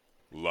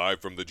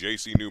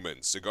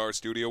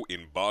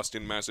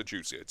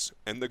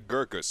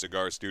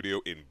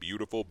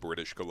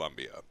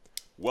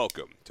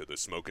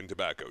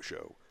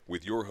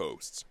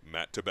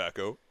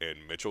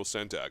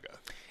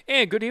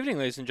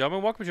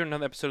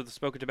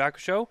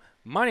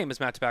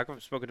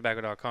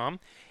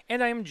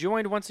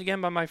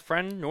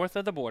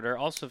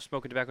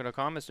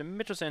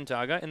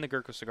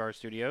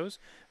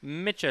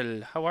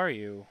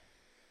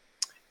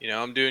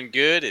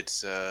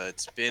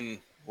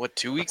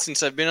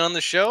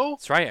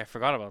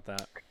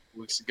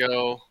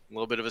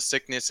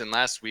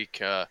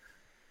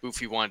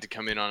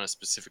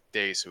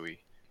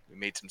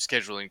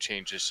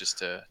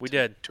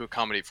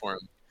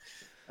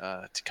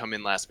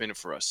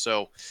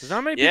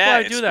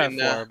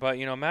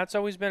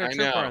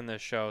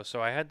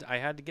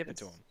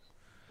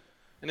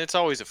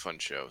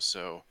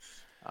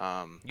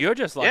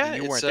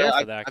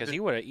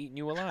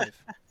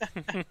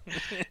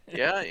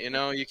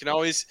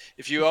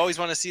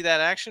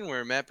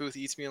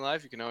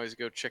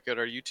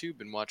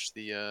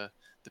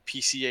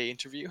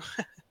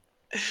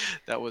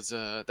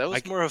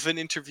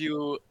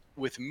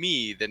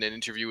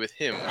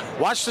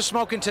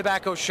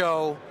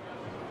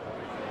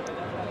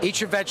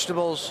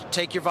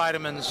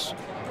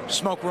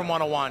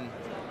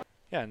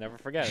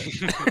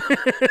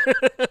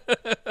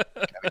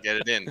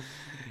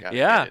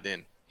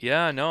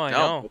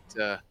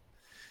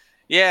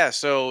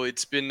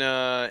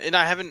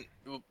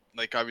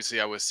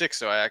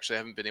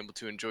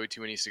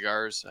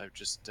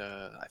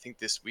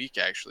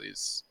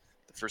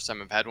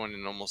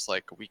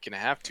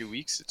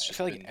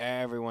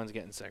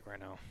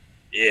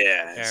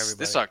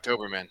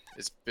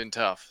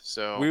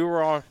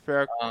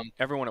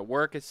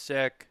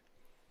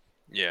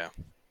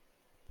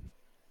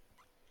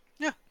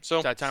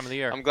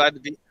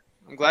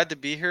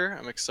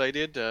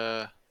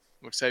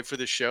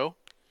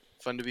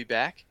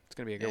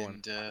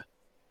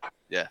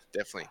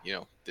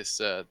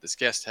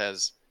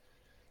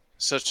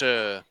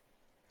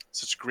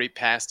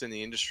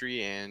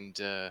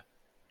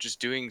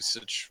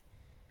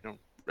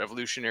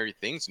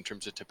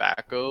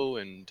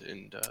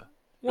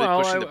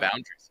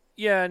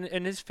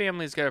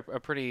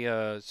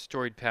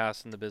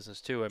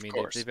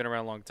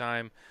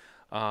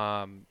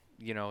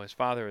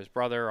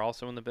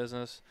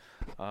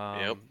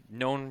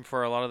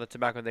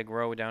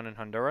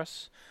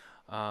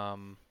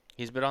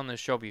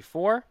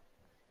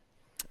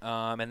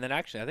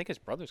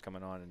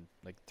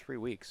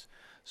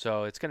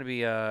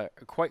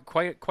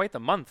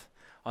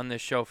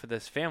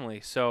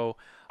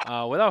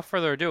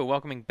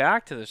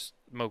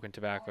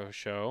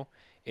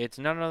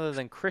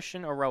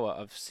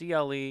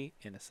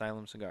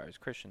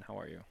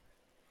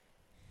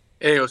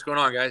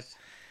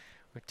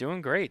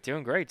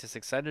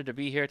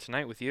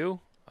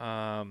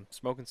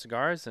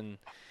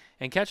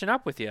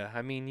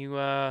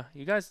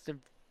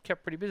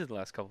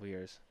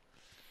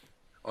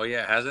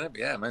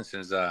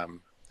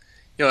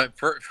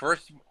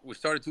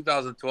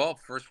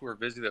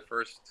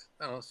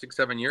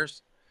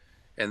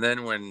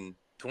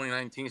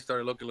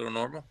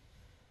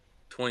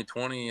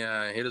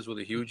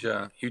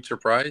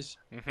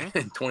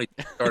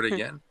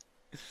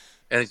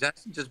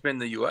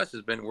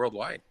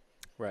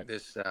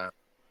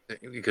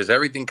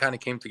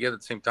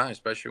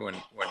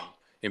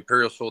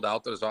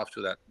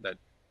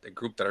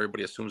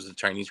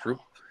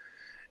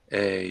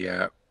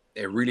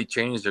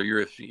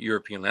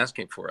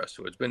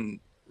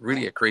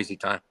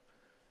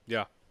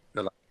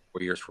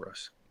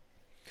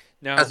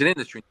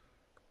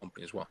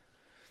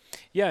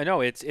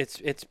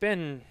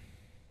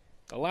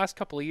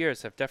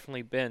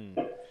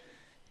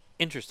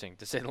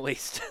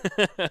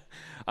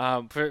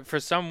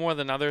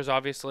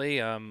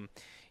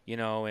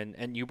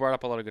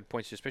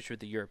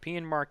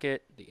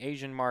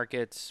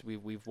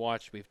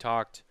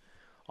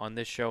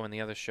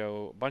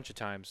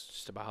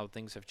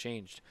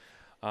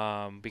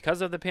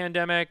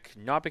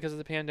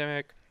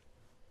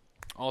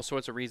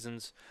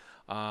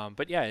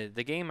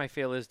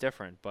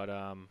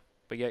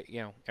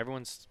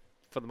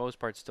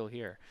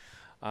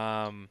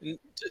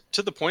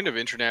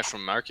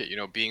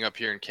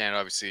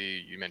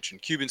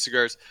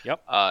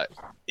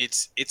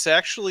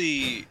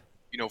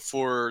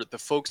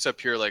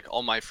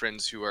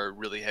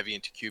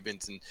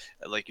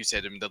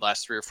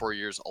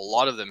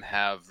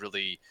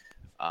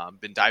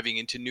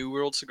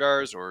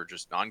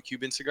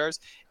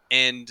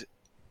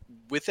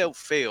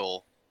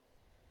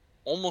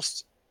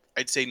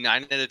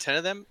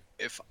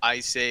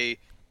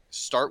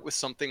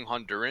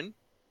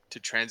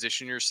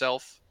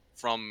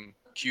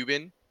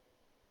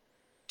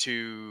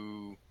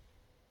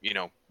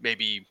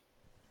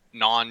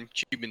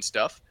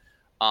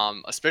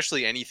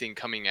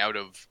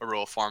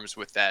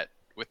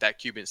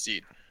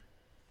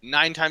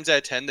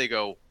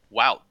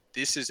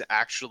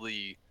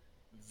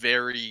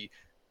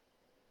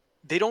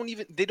they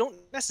don't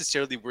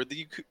necessarily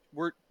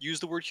use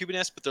the word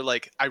Cubanesque, but they're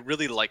like, I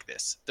really like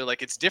this. They're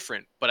like, it's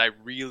different, but I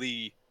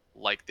really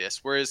like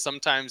this. Whereas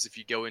sometimes if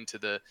you go into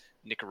the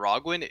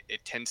Nicaraguan,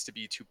 it tends to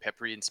be too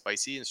peppery and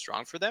spicy and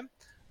strong for them.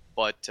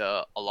 But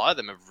a lot of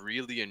them have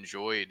really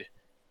enjoyed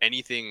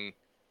anything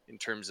in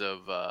terms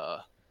of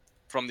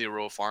from the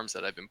Eiroa farms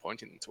that I've been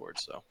pointing them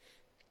towards. So.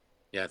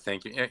 Yeah,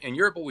 thank you. In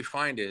Europe, what we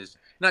find is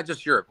not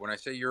just Europe. When I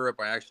say Europe,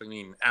 I actually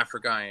mean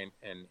Africa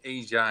and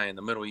Asia and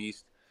the Middle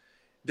East.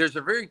 There's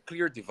a very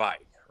clear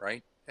divide,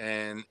 right?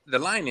 And the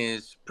line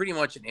is pretty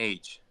much an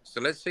age.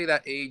 So let's say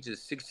that age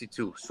is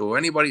 62. So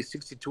anybody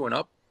 62 and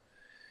up,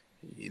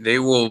 they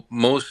will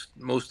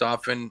most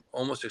often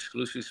almost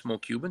exclusively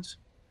smoke Cubans.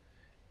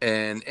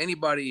 And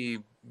anybody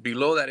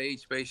below that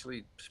age,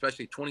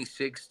 especially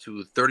 26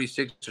 to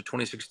 36 or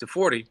 26 to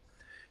 40,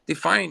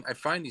 I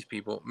find these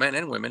people, men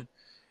and women,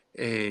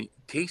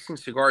 tasting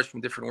cigars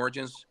from different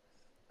origins.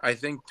 I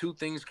think two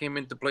things came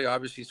into play.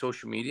 Obviously,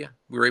 social media.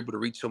 We were able to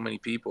reach so many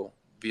people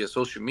via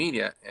social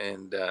media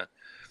and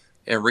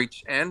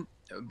reach and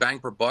bang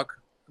per buck.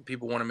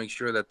 People want to make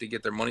sure that they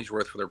get their money's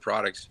worth for their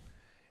products.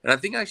 And I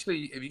think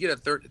actually,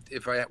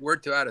 if I were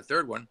to add a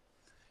third one,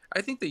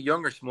 I think the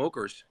younger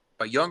smokers,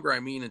 by younger I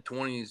mean in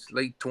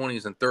late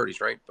 20s and 30s,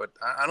 right? But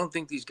I don't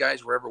think these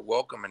guys were ever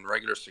welcome in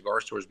regular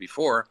cigar stores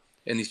before,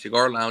 in these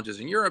cigar lounges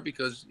in Europe,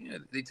 because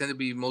they tend to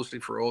be mostly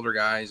for older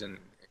guys and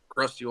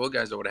crusty old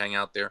guys that would hang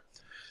out there.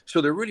 So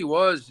there really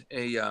was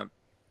a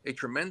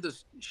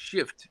tremendous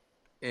shift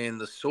in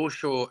the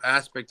social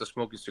aspect of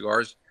smoking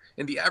cigars,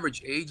 and the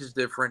average age is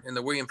different, and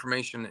the way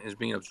information is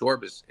being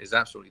absorbed is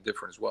absolutely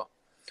different as well.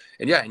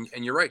 And yeah,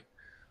 and you're right.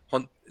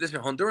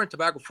 Listen, Honduran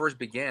tobacco first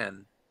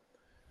began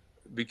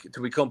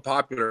to become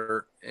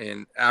popular,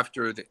 and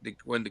after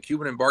when the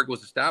Cuban embargo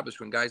was established,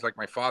 when guys like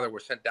my father were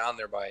sent down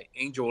there by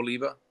Angel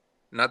Oliva,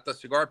 not the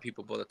cigar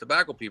people, but the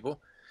tobacco people,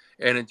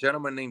 and a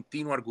gentleman named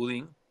Tino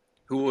Argudin,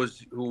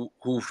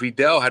 who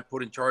Fidel had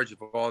put in charge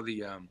of all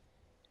the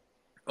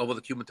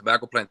Cuban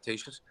tobacco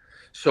plantations.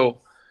 So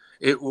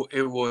it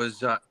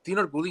was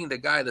Tino Argudin, the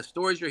guy. The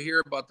stories you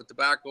hear about the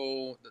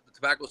tobacco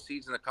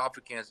seeds and the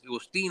coffee cans, it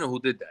was Tino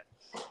who did that.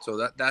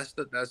 So that's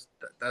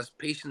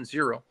patient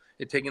zero.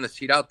 They're taking the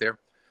seed out there,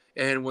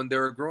 and when they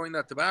were growing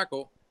that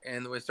tobacco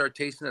and when they started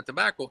tasting the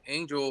tobacco,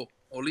 Angel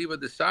Oliva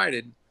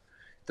decided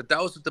that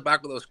was the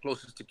tobacco that was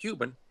closest to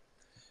Cuban,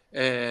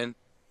 and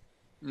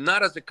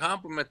not as a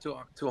compliment to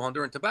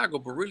Honduran tobacco,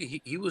 but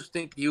really he was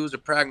a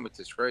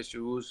pragmatist, right? So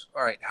he was,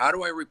 all right, how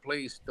do I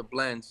replace the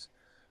blends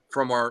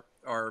from our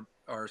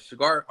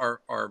cigar,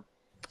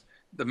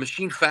 the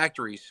machine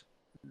factories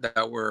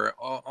that were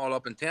all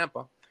up in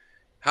Tampa?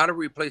 How to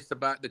replace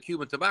the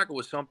Cuban tobacco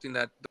with something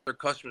that their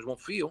customers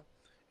won't feel,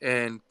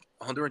 and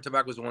Honduran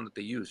tobacco is the one that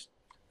they used.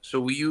 So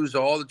we used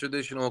all the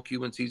traditional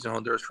Cuban seeds in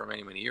Honduras for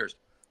many, many years.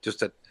 Just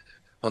that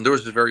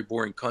Honduras is a very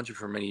boring country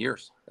for many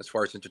years as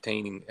far as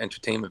entertainment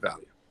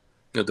value.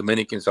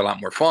 Dominican's a lot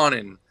more fun,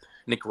 and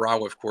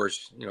Nicaragua, of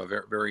course,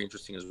 very, very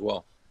interesting as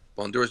well.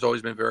 But Honduras has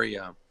always been very,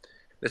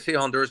 let's say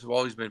Honduras have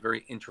always been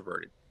very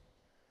introverted.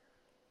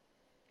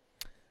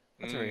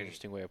 That's a very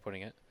interesting way of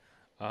putting it.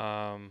 What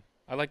I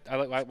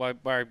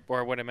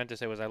meant to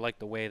say was I like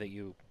the way that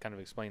you kind of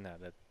explain that.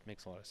 That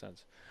makes a lot of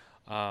sense.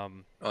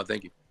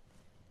 Thank you.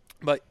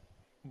 But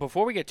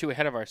before we get too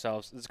ahead of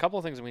ourselves, there's a couple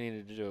of things that we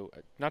needed to do,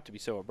 not to be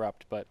so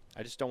abrupt, but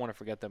I just don't want to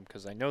forget them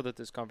because I know that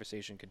this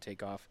conversation can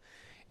take off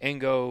and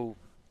go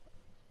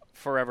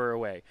forever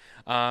away.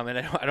 And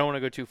I don't want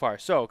to go too far.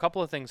 So a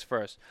couple of things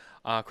first.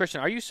 Christian,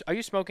 are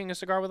you smoking a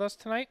cigar with us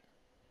tonight?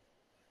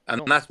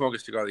 I'm not smoking a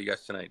cigar with you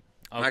guys tonight.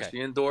 Okay. I'm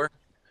actually indoor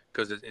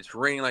because it's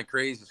raining like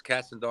crazy. It's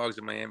cats and dogs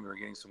in Miami. We're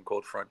getting some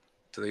cold front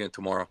to the end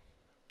tomorrow,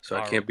 so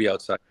I can't be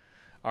outside.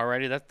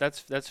 Alrighty,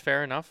 that's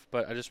fair enough.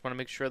 But I just want to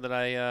make sure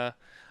that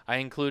I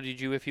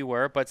included you if you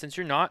were. But since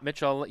you're not,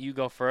 Mitch, I'll let you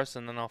go first,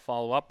 and then I'll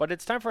follow up. But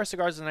it's time for our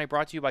Cigars Tonight,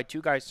 brought to you by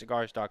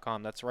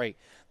 2guyscigars.com. That's right,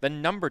 the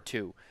number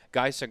 2,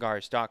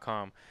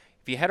 guyscigars.com.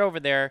 If you head over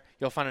there,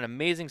 you'll find an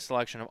amazing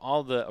selection of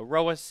all the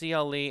Eiroa,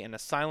 C.L.E, and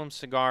Asylum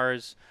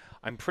cigars.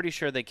 I'm pretty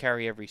sure they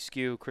carry every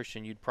SKU.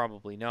 Christian, you'd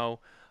probably know,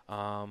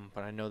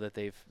 but I know that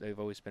they've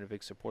always been a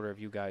big supporter of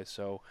you guys.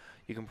 So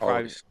you can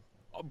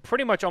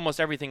pretty much almost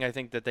everything I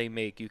think that they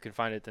make, you can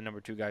find it at the number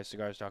 2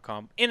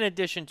 guyscigars.com. In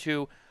addition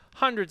to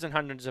hundreds and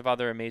hundreds of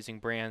other amazing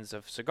brands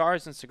of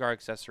cigars and cigar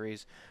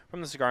accessories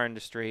from the cigar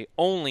industry,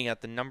 only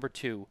at the number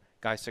 2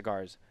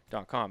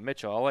 guyscigars.com.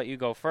 Mitchell, I'll let you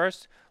go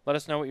first. Let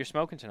us know what you're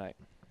smoking tonight.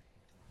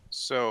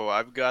 So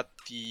I've got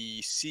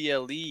the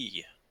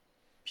C.L.E.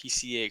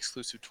 PCA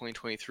exclusive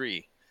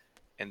 2023,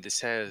 and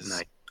this has.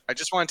 Nice. I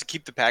just wanted to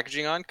keep the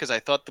packaging on because I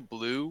thought the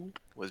blue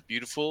was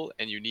beautiful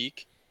and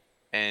unique.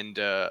 And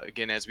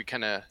again, as we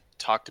kind of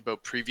talked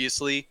about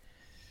previously,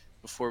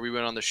 before we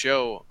went on the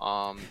show,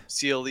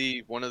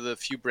 C.L.E., one of the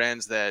few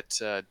brands that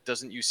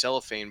doesn't use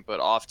cellophane, but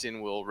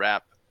often will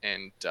wrap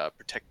and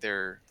protect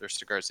their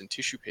cigars in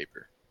tissue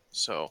paper.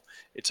 So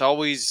it's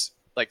always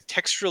like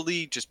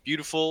texturally just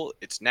beautiful.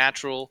 It's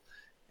natural,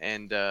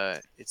 and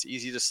it's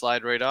easy to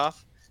slide right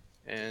off.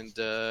 And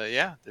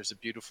there's a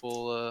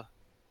beautiful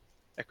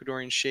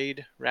Ecuadorian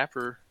shade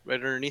wrapper right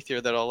underneath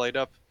here that I'll light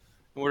up.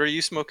 And what are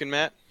you smoking,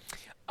 Matt?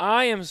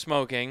 I am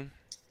smoking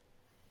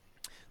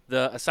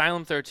the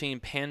Asylum 13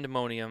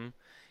 Pandemonium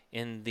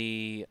in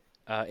the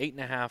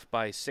 8.5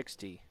 by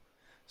 60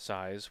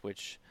 size,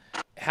 which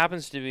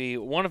happens to be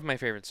one of my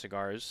favorite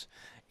cigars.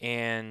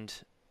 And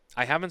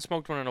I haven't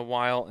smoked one in a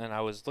while, and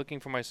I was looking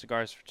for my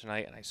cigars for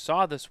tonight, and I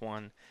saw this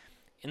one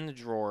in the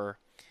drawer,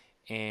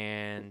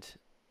 and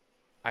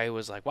I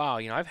was like, wow,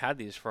 I've had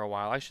these for a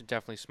while. I should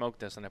definitely smoke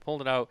this. And I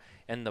pulled it out,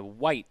 and the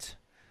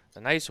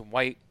nice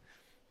white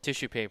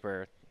tissue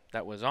paper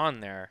that was on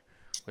there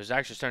was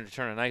actually starting to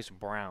turn a nice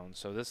brown.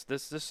 So this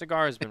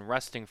cigar has been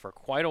resting for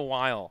quite a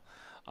while.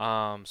 So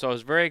I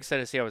was very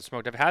excited to see how it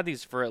smoked. I've had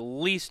these for at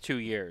least 2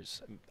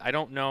 years. I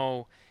don't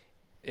know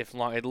if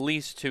long, at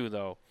least 2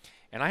 though.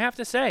 And I have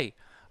to say,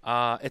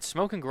 it's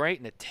smoking great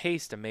and it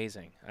tastes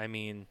amazing. I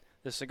mean,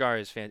 this cigar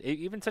is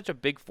even such a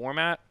big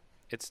format.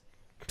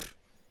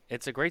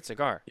 It's a great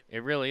cigar.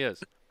 It really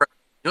is. You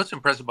know what's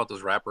impressive about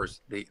those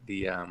wrappers?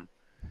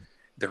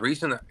 The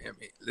reason that,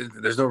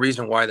 there's no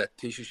reason why that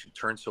tissue should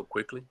turn so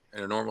quickly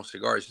in a normal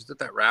cigar. It's just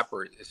that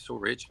wrapper is so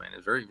rich, man.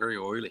 It's very, very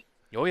oily.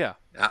 Oh yeah.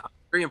 I'm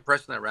very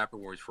impressed with that wrapper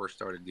when we first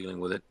started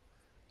dealing with it.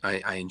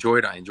 I enjoy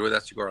it. I enjoy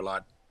that cigar a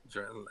lot.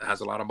 It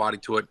has a lot of body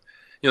to it.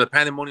 The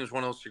Pandemonium is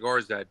one of those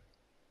cigars that,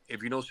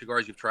 if you know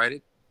cigars, you've tried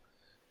it.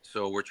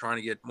 So we're trying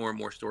to get more and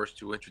more stores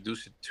to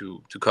introduce it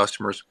to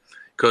customers,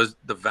 because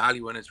the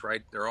value in it's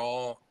right. They're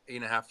all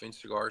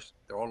 8.5-inch cigars.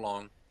 They're all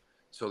long.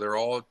 So they're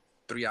all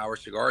 3-hour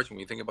cigars. When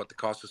you think about the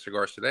cost of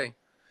cigars today,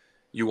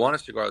 you want a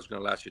cigar that's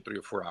going to last you 3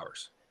 or 4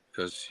 hours,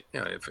 because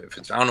if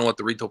it's, I don't know what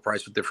the retail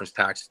price with different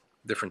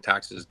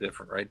taxes is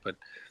different, right? But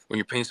when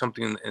you're paying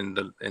something in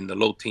the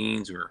low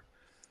teens or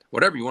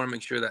whatever, you want to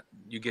make sure that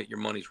you get your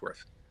money's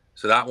worth.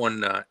 So that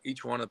one,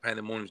 each one of the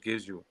Pandemoniums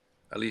gives you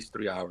at least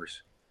 3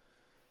 hours.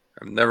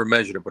 I've never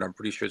measured it, but I'm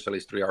pretty sure it's at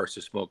least 3 hours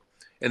to smoke.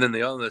 And then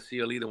the other, the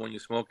C.L.E, the one you're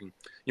smoking,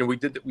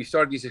 we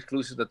started these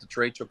exclusives at the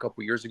trade show a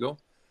couple of years ago,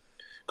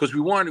 because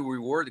we wanted to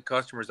reward the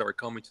customers that were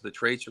coming to the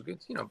trade show.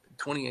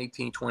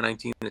 2018,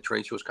 2019, the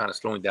trade show was kind of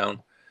slowing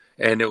down,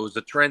 and it was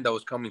a trend that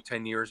was coming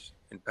 10 years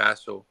in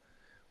past. So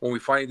when we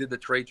finally did the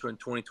trade show in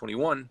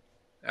 2021,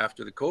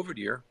 after the COVID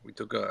year, we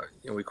took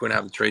we couldn't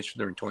have the trade show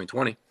during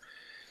 2020.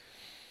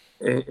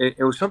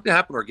 It was something that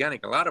happened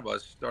organic. A lot of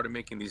us started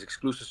making these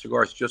exclusive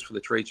cigars just for the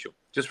trade show,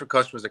 just for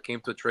customers that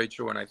came to the trade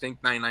show. And I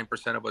think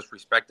 99% of us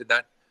respected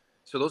that.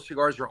 So those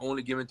cigars are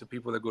only given to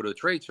people that go to the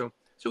trade show.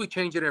 So we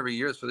change it every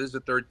year. So this is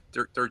the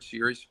third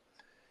series.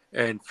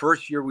 And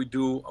first year we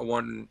do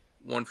one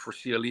for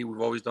C.L.E.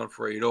 We've always done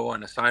for Eiroa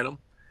and Asylum.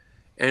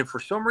 And for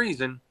some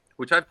reason,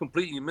 which I've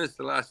completely missed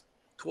the last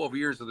 12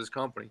 years of this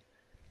company,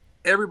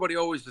 everybody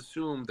always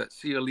assumed that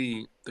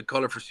C.L.E., the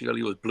color for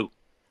C.L.E. was blue.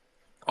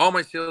 All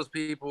my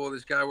salespeople,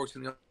 this guy works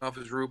in the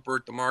office,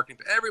 Rupert, the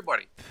marketing,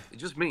 everybody.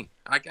 It's just me.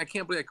 I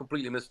can't believe I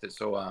completely missed it.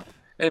 So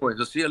anyway,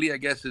 the C.L.E., I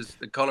guess, is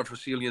the color for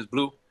C.L.E. is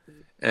blue.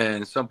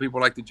 And some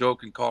people like to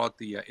joke and call it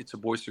the It's a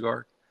Boy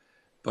cigar.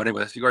 But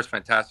anyway, the cigar is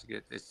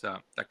fantastic. It's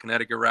that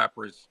Connecticut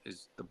wrapper is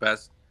the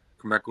best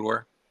from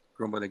Ecuador,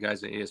 grown by the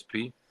guys at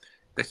ASP.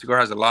 That cigar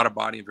has a lot of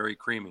body and very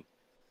creamy.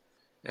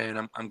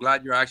 And I'm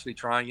glad you're actually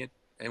trying it.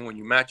 And when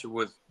you match it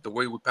with the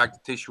way we pack the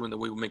tissue and the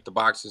way we make the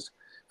boxes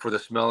for the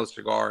smell of the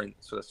cigar, and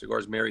so the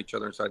cigars marry each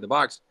other inside the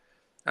box,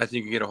 I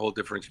think you get a whole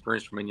different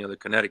experience from any other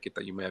Connecticut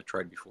that you may have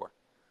tried before.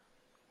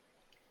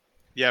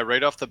 Yeah,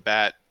 right off the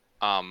bat,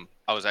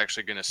 I was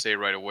actually going to say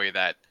right away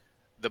that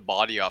the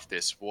body off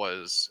this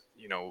was,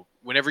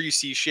 whenever you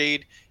see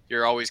shade,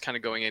 you're always kind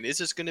of going in, is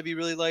this going to be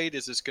really light?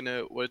 Is this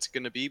what it's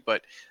going to be?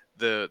 But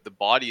the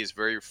body is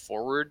very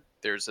forward.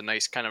 There's a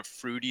nice kind of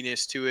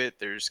fruitiness to it.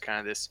 There's kind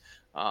of this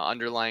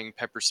underlying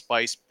pepper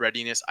spice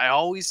breadiness. I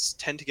always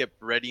tend to get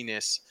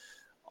breadiness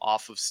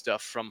off of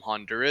stuff from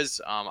Honduras.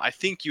 I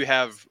think you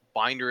have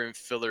binder and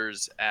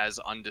fillers as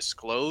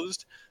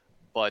undisclosed,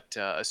 but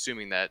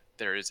assuming that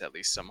there is at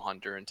least some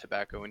Honduran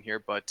tobacco in here.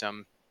 But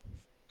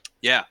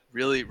yeah,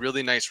 really,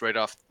 really nice right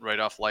off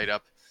light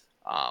up.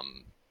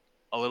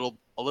 A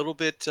little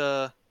bit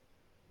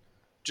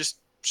just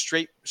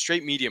straight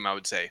medium, I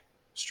would say.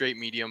 Straight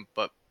medium,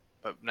 but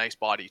nice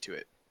body to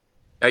it.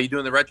 Are you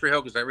doing the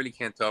retro? Because I really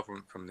can't tell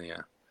from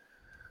the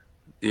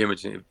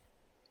image.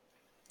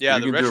 Yeah,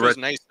 the retro is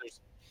nice.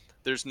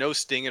 There's no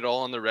sting at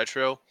all on the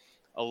retro.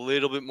 A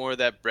little bit more of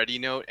that bready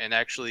note, and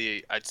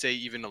actually, I'd say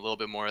even a little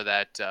bit more of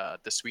that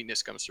the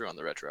sweetness comes through on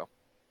the retro.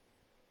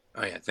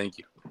 Oh yeah, thank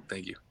you.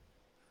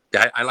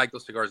 Yeah, I like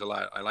those cigars a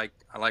lot. I like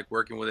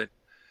working with it,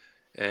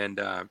 and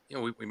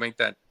we make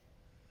that.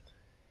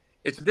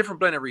 It's a different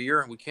blend every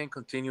year. We can't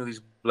continue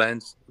these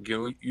blends.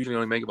 We usually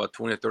only make about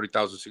 20 or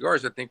 30,000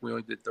 cigars. I think we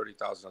only did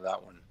 30,000 of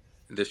that one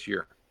this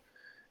year.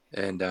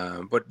 And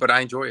but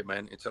I enjoy it,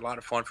 man. It's a lot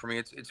of fun for me.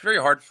 It's very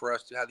hard for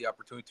us to have the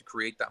opportunity to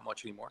create that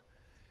much anymore,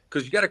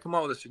 because you got to come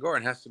out with a cigar,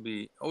 and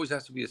always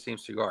has to be the same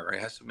cigar, right?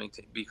 It has to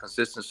be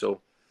consistent.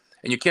 So,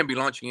 and you can't be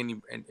launching any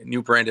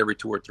new brand every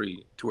 2 or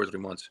 3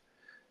 months.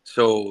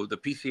 So the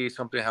PCA is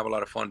something I have a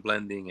lot of fun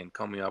blending and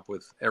coming up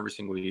with every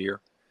single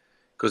year,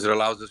 because it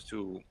allows us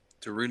to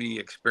to really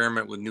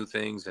experiment with new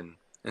things and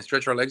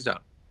stretch our legs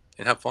out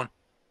and have fun.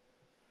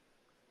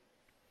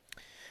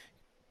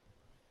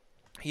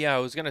 Yeah, I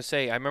was gonna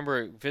say, I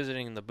remember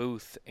visiting the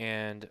booth,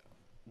 and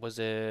was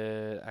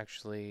it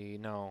actually,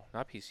 no,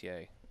 not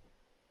PCA.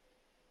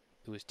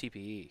 It was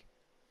TPE.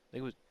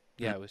 It was,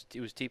 yeah, it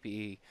was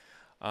TPE.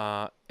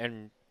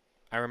 And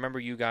I remember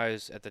you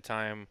guys at the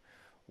time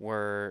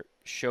were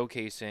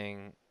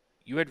showcasing.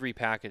 You had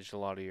repackaged a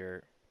lot of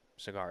your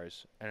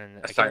cigars,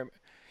 and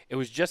it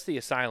was just the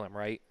Asylum,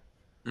 right?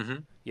 Mm-hmm.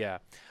 Yeah,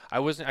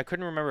 I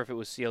couldn't remember if it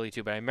was C.L.E.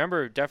 too, but I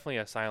remember definitely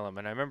Asylum,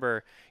 and I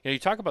remember, you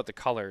talk about the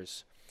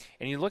colors,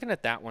 and you're looking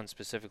at that one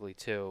specifically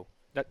too.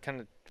 That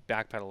kind of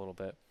backpedal a little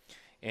bit,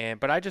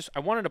 but I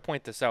wanted to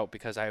point this out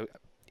because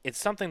it's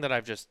something that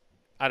I've just,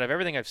 out of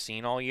everything I've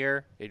seen all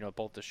year,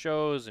 both the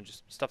shows and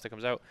just stuff that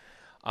comes out,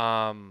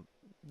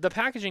 the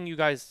packaging you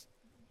guys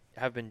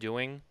have been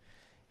doing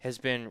has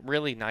been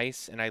really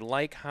nice, and I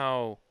like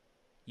how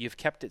you've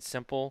kept it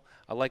simple.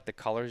 I like the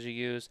colors you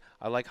use.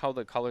 I like how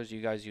the colors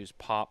you guys use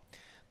pop.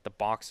 The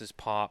boxes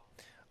pop.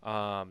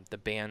 The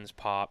bands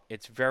pop.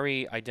 It's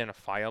very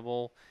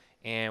identifiable.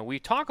 And we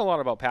talk a lot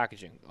about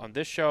packaging on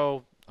this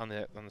show, on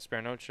the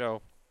Spare Note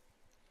show.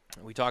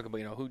 We talk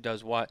about who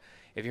does what.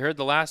 If you heard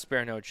the last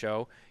Spare Note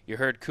show, you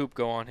heard Coop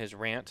go on his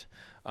rant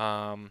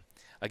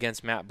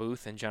against Matt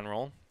Booth in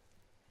general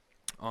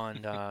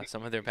on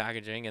some of their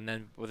packaging, and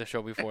then with the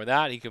show before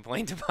that, he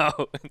complained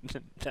about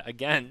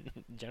again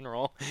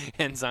General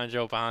and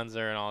Sancho Panza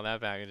and all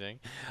that packaging.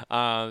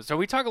 So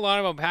we talk a lot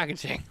about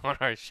packaging on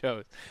our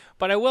shows,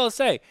 but I will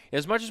say,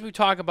 as much as we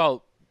talk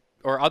about,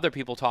 or other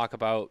people talk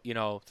about,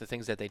 the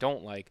things that they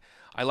don't like,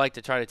 I like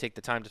to try to take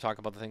the time to talk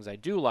about the things I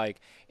do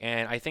like,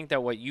 and I think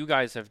that what you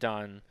guys have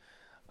done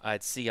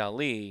at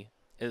C.L.E.,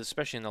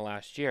 especially in the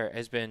last year,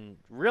 has been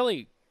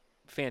really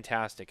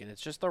fantastic, and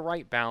it's just the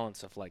right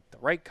balance of like the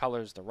right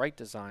colors, the right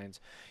designs.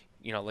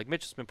 Like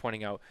Mitch has been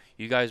pointing out,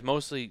 you guys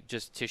mostly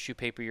just tissue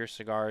paper your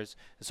cigars,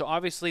 so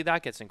obviously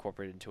that gets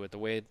incorporated into it. The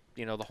way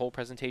the whole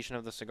presentation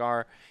of the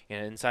cigar,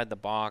 inside the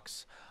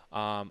box.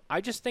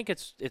 I just think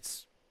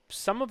it's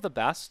some of the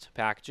best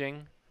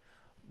packaging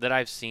that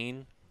I've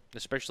seen,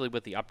 especially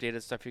with the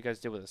updated stuff you guys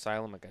did with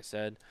Asylum, like I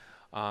said.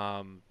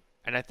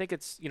 And I think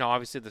it's,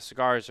 obviously the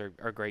cigars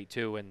are great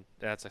too, and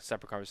that's a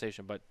separate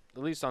conversation. But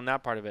at least on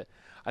that part of it,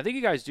 I think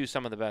you guys do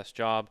some of the best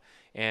job,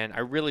 and I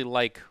really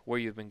like where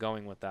you've been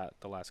going with that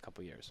the last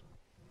couple of years.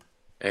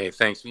 Hey,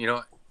 thanks. I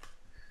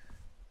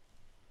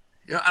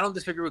don't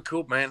disagree with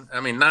Coop, man.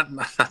 I mean, not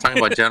talking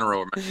about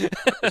General, man.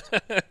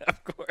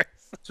 Of course.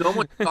 So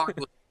much talk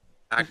with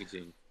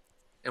packaging,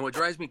 and what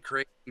drives me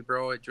crazy,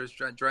 bro, it just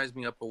drives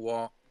me up a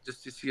wall.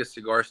 Just to see a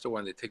cigar store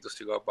when they take the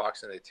cigar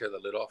box and they tear the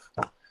lid off.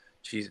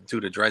 Jeez,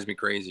 dude, it drives me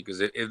crazy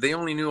because if they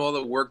only knew all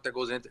the work that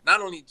goes into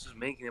not only just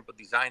making it, but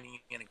designing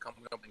it and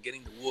coming up and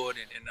getting the wood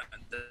and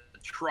the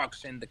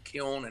trucks and the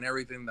kiln and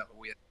everything that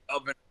we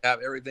have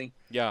everything.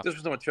 Yeah. This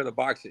was not tear the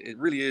box. It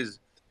really is.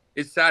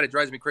 It's sad. It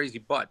drives me crazy.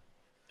 But,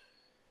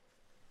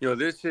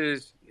 this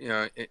is,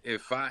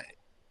 if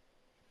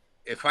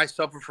I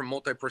suffer from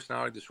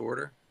multi-personality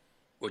disorder,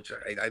 which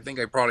I think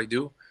I probably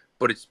do,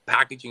 but it's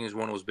packaging is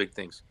one of those big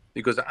things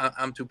because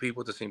I'm two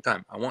people at the same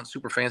time. I want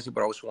super fancy, but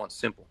I also want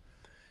simple.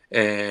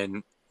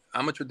 And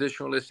I'm a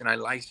traditionalist, and I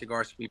like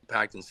cigars to be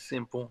packed in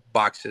simple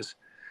boxes.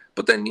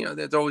 But then,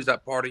 there's always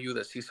that part of you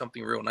that sees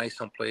something real nice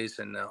someplace,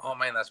 and oh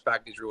man, that's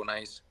packaged real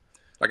nice.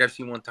 Like I've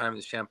seen one time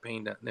the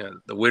champagne,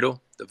 the Widow,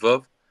 the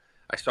Veuve.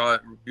 I saw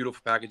it beautiful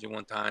packaging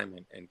one time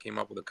and came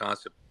up with a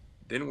concept.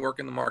 Didn't work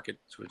in the market,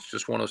 so it's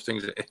just one of those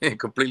things that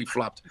completely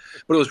flopped.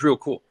 But it was real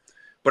cool.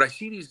 But I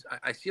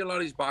see a lot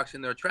of these boxes,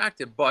 and they're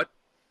attractive, but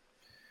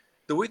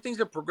the way things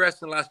have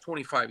progressed in the last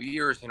 25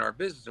 years in our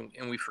business,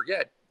 and we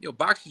forget,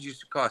 boxes used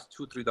to cost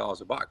 $2,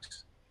 $3 a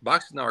box.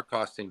 Boxes now are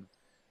costing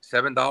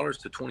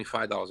 $7 to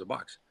 $25 a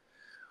box.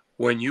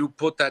 When you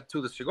put that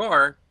to the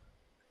cigar,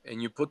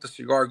 and you put the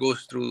cigar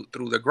goes through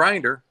the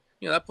grinder,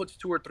 that puts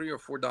 $2 or $3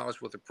 or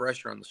 $4 worth of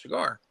pressure on the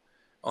cigar,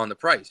 on the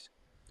price.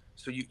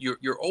 So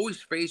you're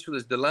always faced with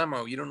this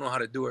dilemma. You don't know how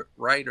to do it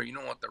right, or you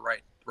don't know what the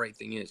right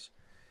thing is.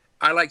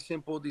 I like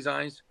simple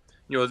designs.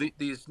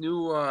 These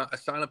new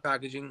Asylum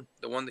packaging,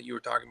 the one that you were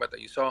talking about that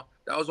you saw,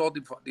 that was all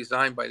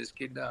designed by this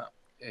kid,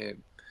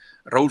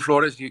 Raul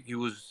Flores. He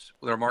was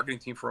with our marketing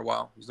team for a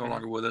while. He's no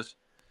longer with us.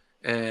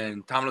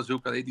 And Tom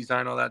Lazuka, they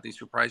designed all that. They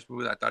surprised me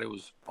with it. I thought it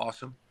was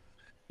awesome.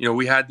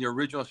 We had the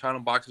original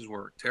Asylum boxes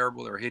were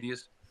terrible. They were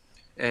hideous.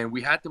 And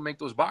we had to make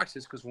those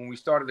boxes because when we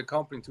started the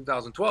company in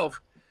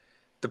 2012,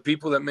 the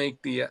people that make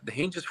the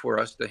hinges for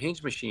us, the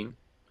hinge machine,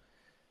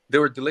 they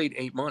were delayed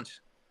 8 months.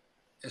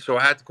 And so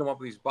I had to come up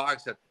with these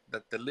boxes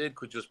that the lid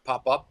could just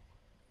pop up,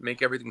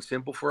 make everything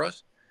simple for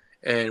us.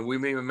 And we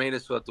even made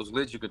it so that those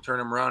lids, you could turn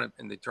them around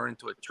and they turn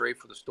into a tray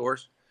for the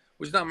stores,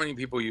 which not many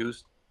people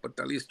use, but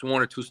at least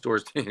one or two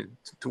stores did.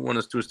 One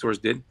or two stores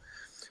did.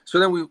 So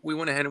then we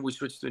went ahead and we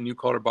switched to new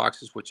color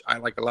boxes, which I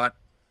like a lot.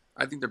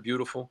 I think they're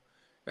beautiful.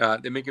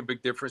 They make a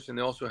big difference, and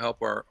they also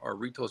help our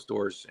retail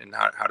stores and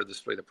how to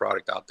display the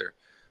product out there.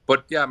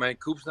 But yeah, man,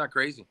 Coop's not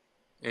crazy.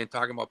 and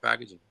talking about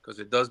packaging, because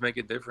it does make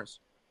a difference.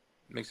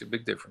 It makes a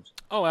big difference.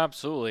 Oh,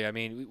 absolutely. I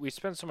mean, we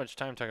spend so much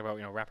time talking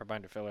about, wrapper,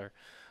 binder, filler,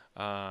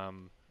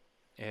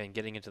 and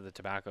getting into the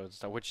tobacco and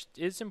stuff, which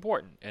is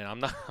important, and I'm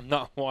not I'm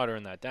not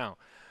watering that down.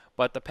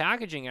 But the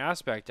packaging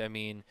aspect, I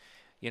mean,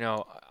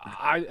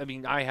 I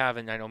mean, I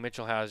haven't. I know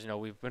Mitchell has.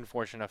 We've been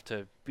fortunate enough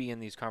to be in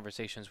these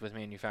conversations with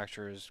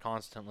manufacturers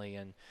constantly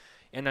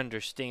and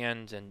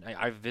understand. And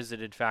I've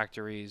visited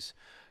factories,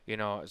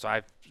 so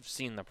I've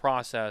seen the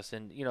process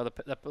and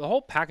the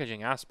whole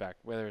packaging aspect,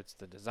 whether it's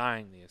the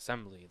design, the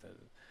assembly,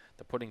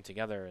 the putting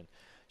together, and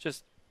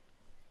just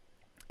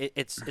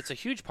it's a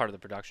huge part of the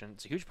production.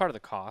 It's a huge part of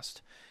the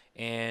cost,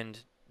 and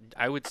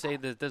I would say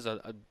that there's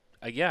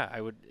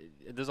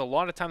there's a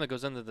lot of time that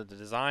goes into the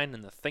design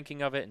and the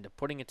thinking of it and to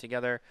putting it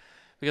together,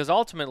 because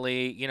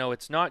ultimately,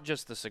 it's not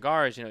just the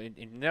cigars. And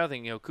another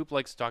thing, Coop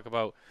likes to talk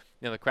about,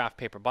 the craft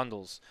paper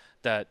bundles.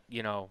 That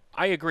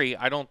I agree.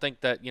 I don't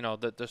think that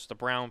that just the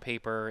brown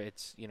paper.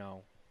 It's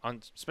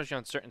especially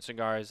on certain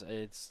cigars,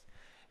 it's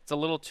a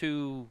little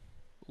too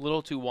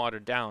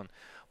watered down.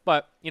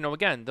 But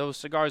again, those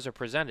cigars are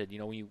presented.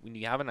 When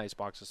you have a nice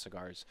box of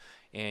cigars,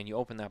 and you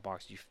open that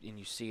box, and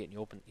you see it, and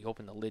you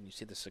open the lid, and you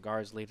see the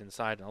cigars laid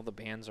inside, and all the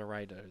bands are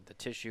right, the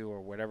tissue or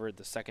whatever,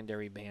 the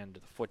secondary band,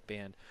 the foot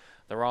band,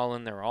 they're all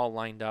in there, all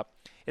lined up.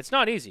 It's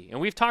not easy,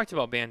 and we've talked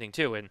about banding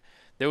too. And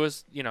there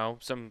was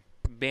some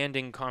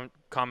banding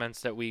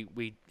comments that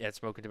we at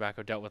Smokin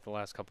Tobacco dealt with the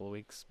last couple of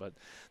weeks, but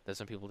that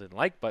some people didn't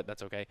like, but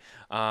that's okay.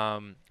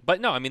 But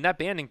no, I mean, that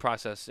banding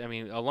process, I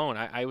mean, alone,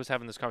 I was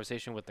having this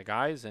conversation with the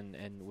guys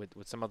and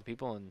with some other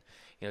people, and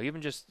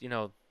even just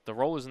the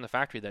rollers in the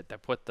factory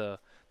that put the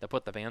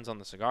bands on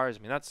the cigars.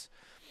 I mean,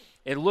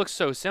 it looks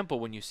so simple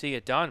when you see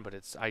it done, but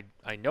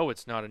I know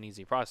it's not an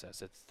easy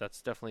process.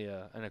 That's definitely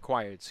an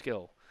acquired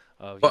skill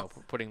of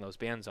putting those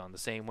bands on the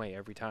same way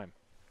every time.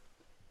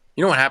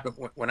 You know what happened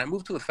when I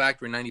moved to the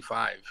factory in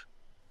 '95,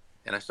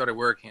 and I started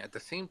working at the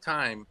same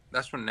time.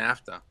 That's when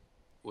NAFTA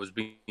was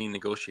being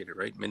negotiated,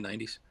 right? Mid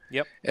 '90s.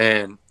 Yep.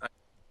 And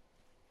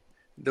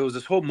there was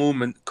this whole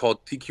movement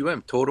called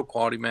TQM, Total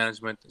Quality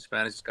Management, in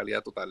Spanish,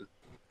 Calidad Total.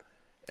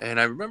 And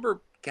I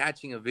remember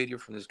catching a video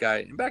from this guy.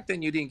 And back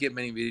then, you didn't get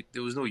many videos.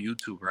 There was no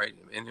YouTube, right?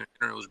 And the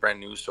internet was brand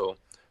new, so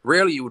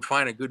rarely you would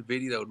find a good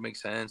video that would make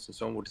sense, and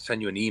someone would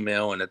send you an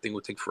email, and that thing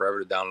would take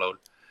forever to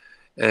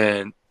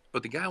download.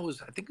 But the guy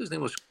was, I think his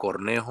name was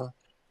Cornejo,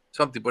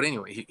 something. But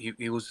anyway,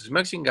 he was this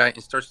Mexican guy,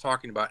 and starts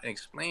talking about and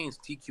explains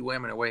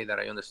TQM in a way that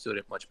I understood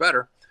it much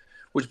better,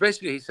 which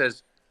basically he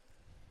says,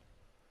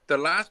 the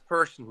last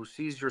person who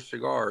sees your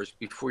cigars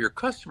before your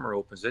customer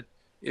opens it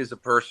is the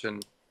person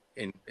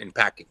in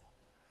packing.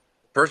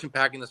 The person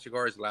packing the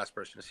cigar is the last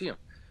person to see them.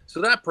 So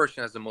that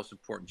person has the most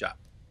important job,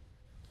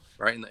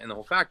 right, in the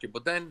whole factory.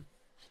 But then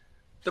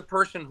the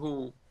person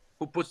who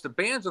puts the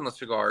bands on the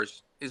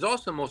cigars is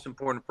also the most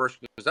important person,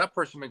 because that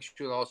person makes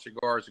sure that all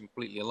cigars are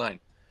completely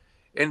aligned.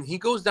 And he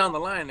goes down the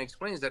line and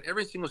explains that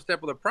every single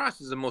step of the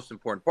process is the most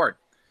important part.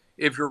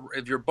 If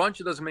your bunch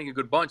doesn't make a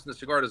good bunch and the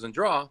cigar doesn't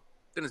draw,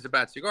 then it's a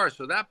bad cigar.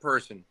 So that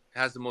person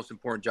has the most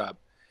important job,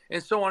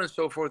 and so on and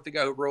so forth. The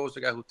guy who rolls,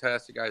 the guy who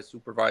tests, the guy who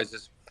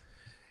supervises,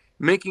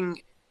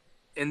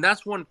 and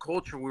that's one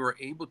culture we were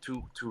able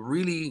to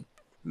really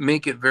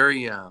make it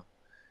very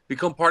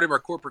become part of our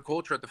corporate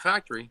culture at the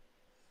factory.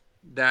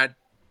 That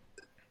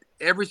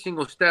every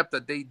single step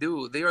that they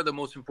do, they are the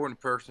most important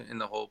person in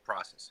the whole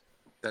process.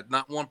 That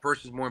not one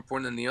person is more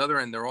important than the other,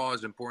 and they're all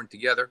as important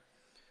together.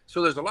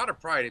 So there's a lot of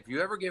pride. If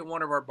you ever get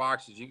one of our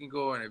boxes, you can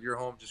go, and if you're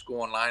home, just go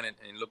online and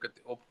look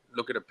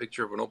at a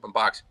picture of an open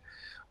box.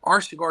 Our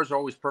cigars are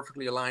always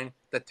perfectly aligned.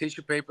 That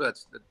tissue paper,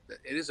 it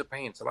is a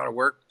pain. It's a lot of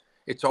work.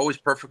 It's always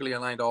perfectly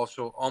aligned,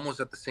 also almost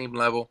at the same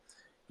level.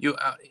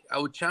 I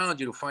would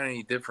challenge you to find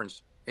any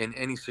difference in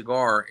any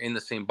cigar in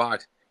the same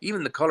box,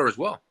 even the color as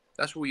well.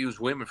 That's why we use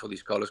women for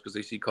these colors, because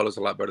they see colors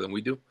a lot better than we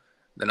do,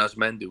 than us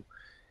men do.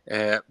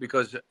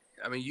 Because,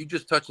 I mean, you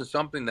just touched on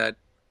something that,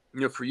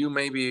 for you,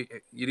 maybe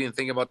you didn't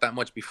think about that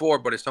much before,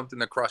 but it's something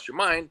that crossed your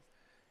mind.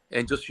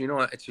 And just,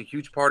 it's a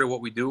huge part of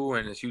what we do,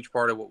 and it's a huge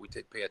part of what we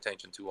pay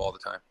attention to all the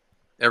time,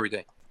 every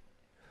day.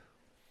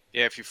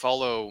 Yeah, if you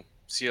follow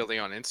C.L.E.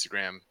 on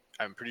Instagram,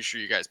 I'm pretty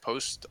sure you guys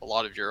post a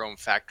lot of your own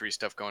factory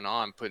stuff going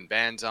on, putting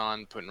bands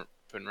on, putting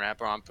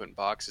wrapper on, putting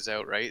boxes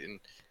out, right?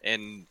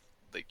 And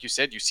like you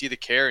said, you see the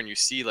care, and you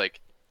see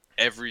like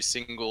every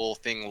single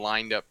thing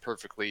lined up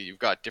perfectly. You've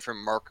got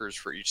different markers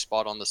for each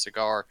spot on the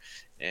cigar,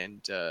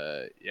 and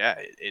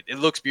it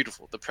looks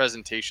beautiful. The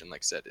presentation, like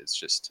I said,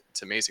 it's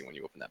amazing when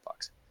you open that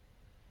box.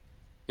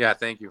 Yeah,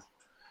 thank you.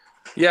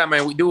 Yeah,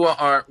 man, we do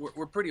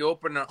we're pretty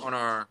open on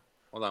our.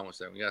 Hold on one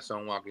second. We got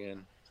someone walking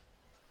in.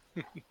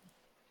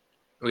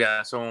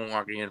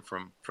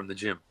 from the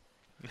gym.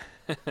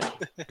 So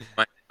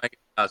I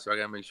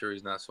gotta make sure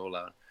he's not so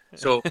loud.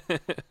 So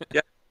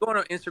yeah, go on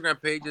our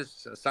Instagram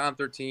pages, Asylum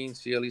 13,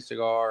 C.L.E.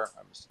 Cigar,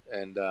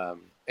 and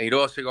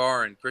Eiroa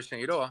Cigar, and Christian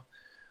Eiroa.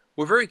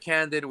 We're very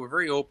candid. We're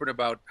very open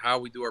about how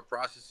we do our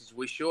processes.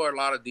 We show a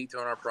lot of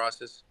detail in our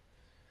process.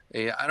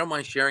 I don't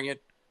mind sharing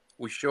it.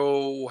 We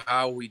show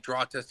how we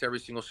draw test every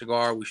single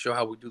cigar. We show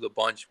how we do the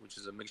bunch, which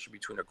is a mixture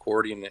between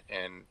accordion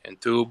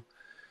and tube.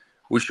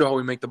 We show how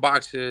we make the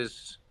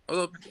boxes.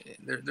 Although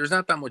there's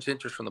not that much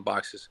interest from the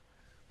boxes,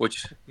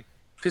 which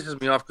pisses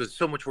me off because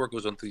so much work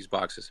goes into these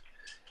boxes.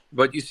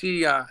 But you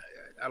see, a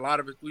lot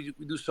of it, we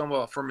do some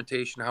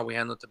fermentation, how we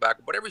handle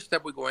tobacco. But every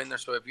step we go in there.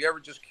 So if you're ever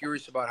just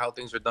curious about how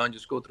things are done,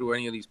 just go through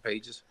any of these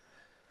pages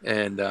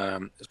and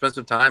spend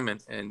some time,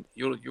 and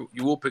you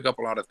will pick up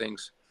a lot of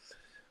things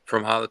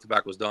from how the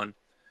tobacco is done.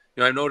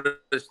 I've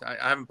noticed I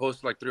haven't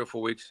posted like 3 or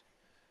 4 weeks,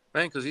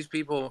 man, because these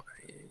people,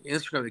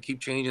 Instagram, they keep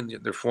changing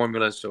their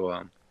formulas.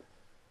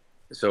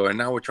 So and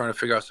now we're trying to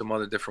figure out some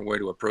other different way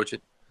to approach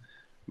it.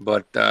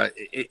 But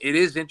it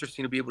is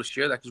interesting to be able to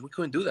share that because we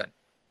couldn't do that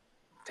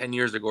 10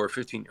 years ago or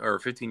 15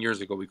 years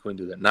ago. We couldn't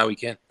do that. Now we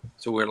can.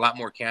 So we're a lot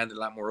more candid, a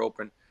lot more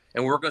open,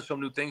 and we're working on some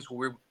new things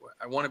where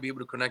I want to be able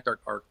to connect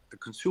the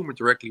consumer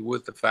directly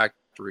with the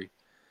factory.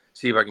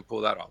 See if I can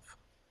pull that off.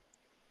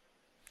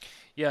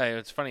 Yeah,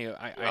 it's funny.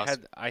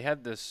 I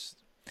had this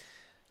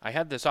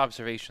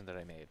observation that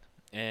I made,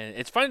 and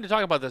it's funny to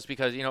talk about this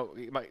because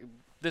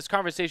this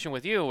conversation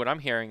with you, what I'm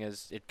hearing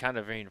is it kind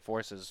of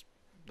reinforces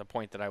the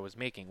point that I was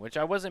making, which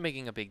I wasn't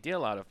making a big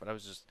deal out of, but I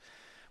was just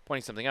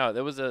pointing something out.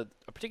 There was a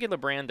particular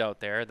brand out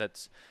there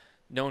that's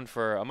known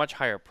for a much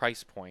higher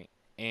price point,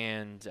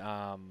 and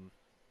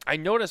I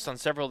noticed on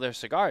several of their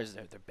cigars,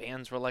 their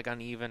bands were like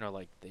uneven, or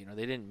like they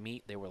didn't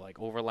meet. They were like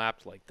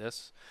overlapped like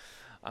this.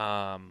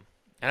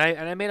 And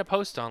I made a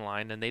post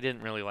online, and they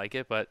didn't really like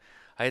it, but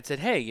I had said,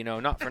 hey,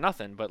 not for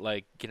nothing, but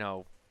like,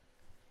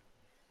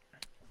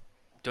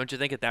 don't you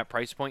think at that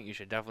price point you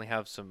should definitely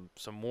have some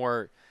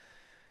more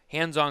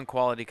hands-on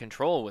quality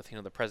control with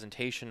the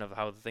presentation of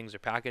how the things are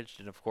packaged?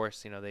 And of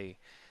course, they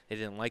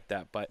didn't like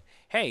that. But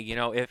hey,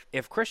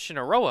 if Christian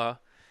Eiroa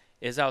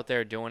is out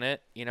there doing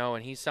it,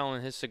 and he's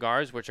selling his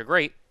cigars, which are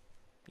great,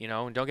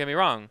 and don't get me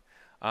wrong,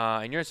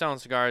 and you're selling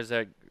cigars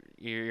that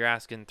you're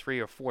asking 3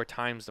 or 4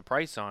 times the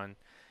price on,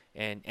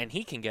 and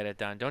he can get it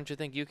done, don't you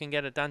think you can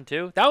get it done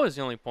too? That was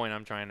the only point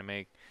I'm trying to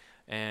make.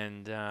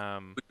 And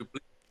Would you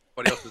please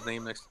somebody else's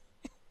name next?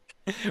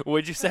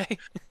 What'd you say?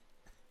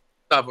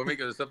 Stop! I'm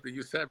making something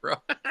you said, bro.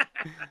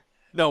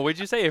 No, what'd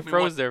you say? It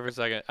froze there for a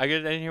second. I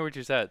didn't hear what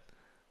you said.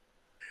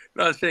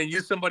 No, I'm saying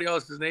use somebody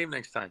else's name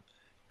next time.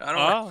 I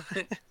don't.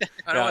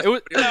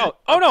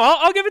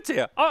 I'll give it to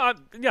you.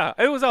 Yeah,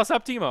 it was El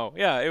Septimo.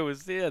 Yeah, it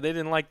was. Yeah, they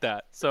didn't like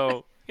that.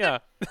 So yeah,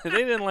 they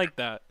didn't like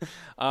that.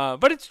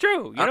 But it's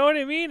true. You know what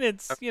I mean?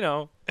 It's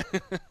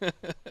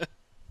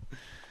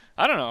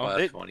I don't know. Well,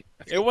 that's funny.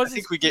 It was.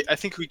 I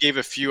think we gave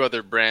a few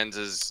other brands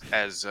as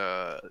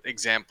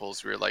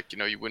examples. We were like,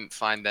 you wouldn't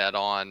find that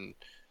on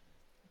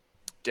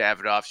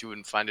Davidoff, you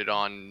wouldn't find it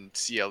on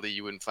C.L.E,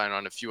 you wouldn't find it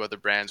on a few other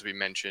brands we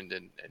mentioned,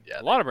 and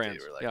yeah, a lot of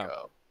brands. They were like, yeah.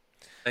 oh.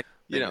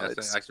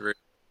 That's actually very...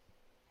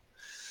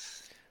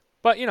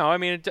 But I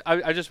mean,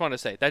 I just want to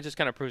say that just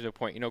kind of proves a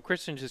point.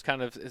 Christian just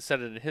kind of said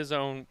it in his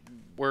own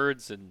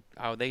words and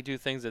how they do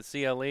things at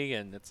C.L.E,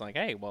 and it's like,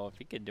 hey, well, if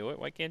he can do it,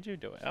 why can't you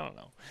do it? I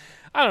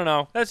don't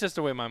know. That's just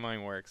the way my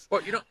mind works.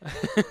 Well,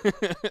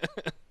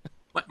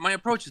 my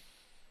approach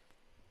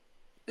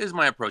is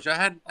my approach.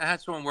 I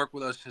had someone work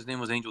with us. His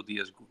name was Angel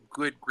Diaz.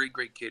 Great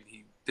kid.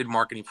 He did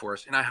marketing for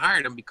us, and I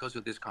hired him because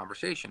of this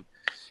conversation.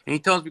 And he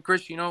tells me,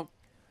 Chris,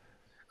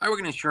 I work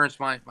in insurance.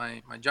 My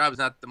job is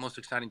not the most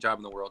exciting job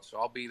in the world. So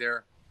I'll be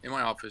there in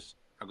my office.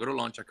 I'll go to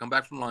lunch. I come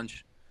back from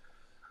lunch.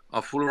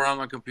 I'll fool around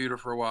my computer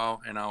for a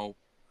while, and I'll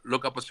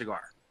look up a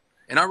cigar.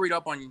 And I'll read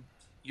up on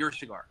your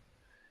cigar.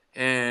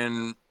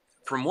 And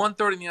from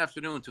 1:30 in the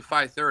afternoon to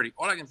 5:30,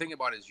 all I can think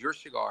about is your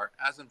cigar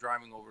as I'm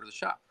driving over to the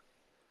shop.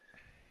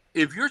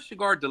 If your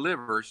cigar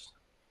delivers,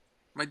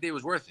 my day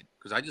was worth it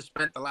because I just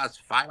spent the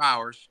last 5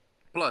 hours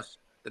plus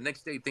the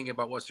next day thinking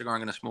about what cigar I'm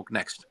going to smoke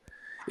next.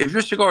 If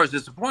your cigar is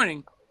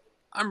disappointing,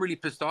 I'm really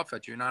pissed off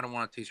at you, and I don't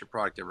want to taste your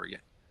product ever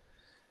again.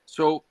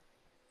 So,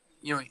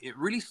 it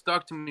really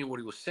stuck to me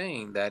what he was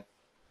saying, that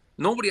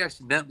nobody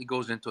accidentally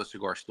goes into a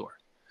cigar store.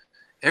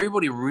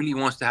 Everybody really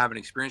wants to have an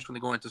experience when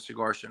they go into a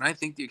cigar store, and I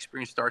think the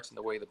experience starts in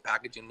the way the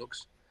packaging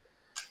looks,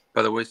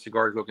 by the way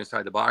cigars look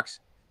inside the box.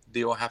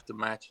 They all have to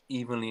match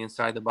evenly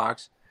inside the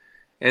box.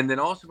 And then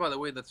also by the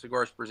way that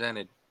cigar is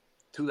presented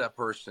to that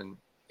person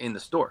in the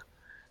store.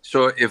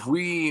 So if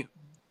I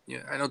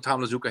know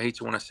Tom Lazuka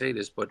hates it when I say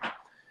this, but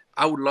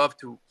I would love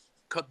to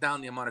cut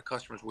down the amount of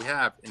customers we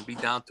have and be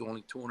down to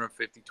only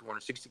 250,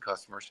 260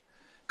 customers.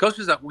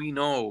 Customers that we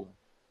know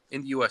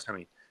in the U.S.,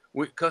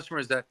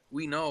 customers that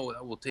we know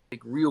that will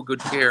take real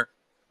good care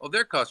of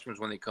their customers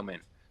when they come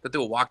in, that they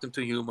will walk them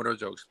to humidors,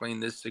 they'll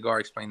explain this cigar,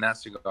 explain that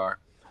cigar.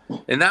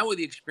 And that way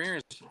the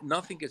experience,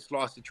 nothing gets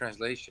lost in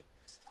translation.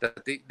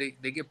 That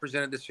they get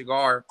presented the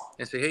cigar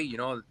and say, hey,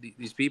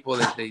 these people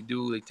that they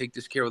take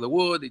this care of the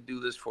wood, they do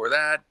this for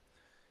that.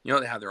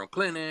 They have their own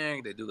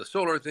clinic, they do the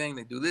solar thing,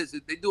 they do this,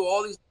 they do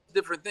all these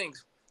different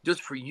things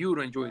just for you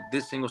to enjoy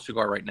this single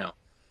cigar right now.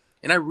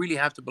 And I really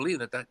have to believe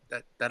that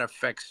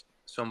affects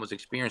someone's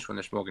experience when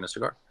they're smoking a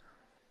cigar.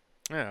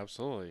 Yeah,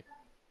 absolutely.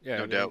 Yeah,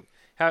 no doubt.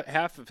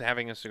 Half of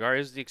having a cigar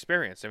is the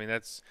experience. I mean,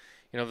 that's,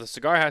 the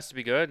cigar has to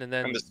be good, and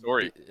then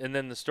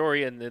the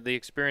story, and the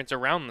experience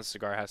around the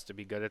cigar has to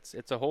be good.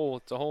 It's a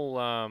whole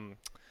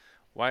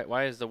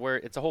why is the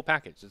word? It's a whole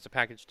package. It's a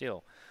package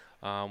deal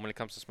when it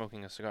comes to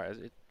smoking a cigar.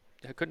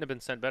 It couldn't have been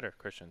said better,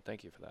 Christian.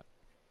 Thank you for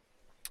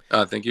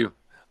that. Thank you.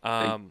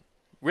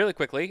 Really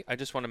quickly, I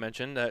just want to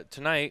mention that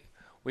tonight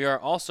we are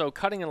also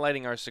cutting and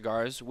lighting our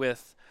cigars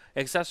with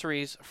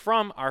accessories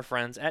from our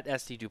friends at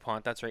SD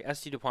DuPont. That's right,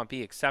 SD DuPont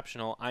Be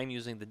Exceptional. I'm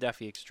using the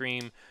Defi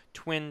Extreme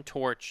Twin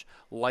Torch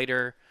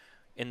lighter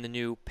in the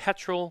new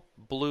petrol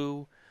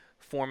blue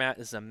format.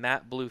 This is a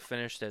matte blue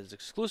finish that is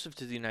exclusive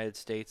to the United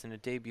States, and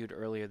it debuted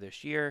earlier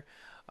this year.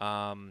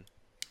 I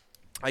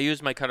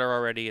used my cutter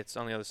already. It's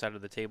on the other side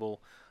of the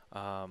table.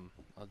 I'll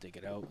dig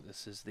it out.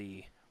 This is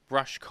the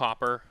brush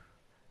copper.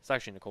 It's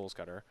actually Nicole's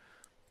cutter.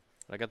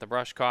 I got the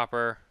brush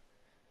copper,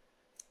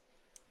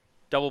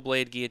 double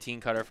blade guillotine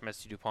cutter from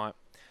SD DuPont.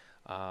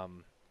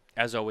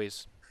 As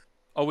always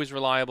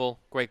reliable,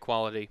 great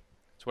quality.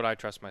 It's what I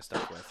trust my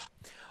stuff with.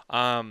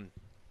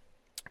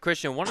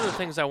 Christian, one of the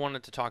things I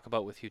wanted to talk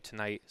about with you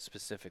tonight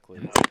specifically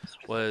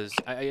was,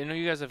 I know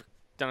you guys have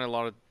done a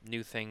lot of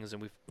new things,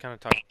 and we've kind of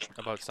talked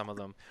about some of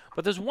them.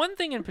 But there's one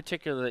thing in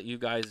particular that you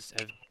guys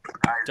have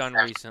done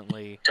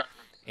recently,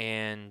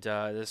 and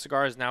the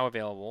cigar is now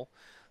available,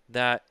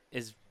 that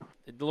is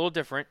a little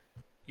different.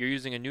 You're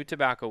using a new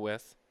tobacco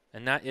with,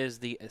 and that is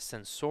the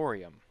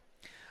Sensorium,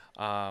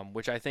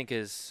 which I think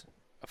is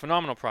a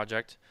phenomenal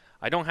project.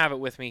 I don't have it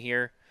with me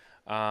here,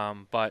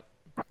 but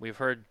we've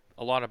heard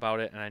a lot about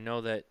it, and I know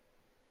that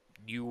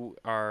you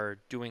are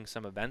doing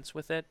some events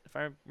with it, if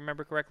I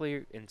remember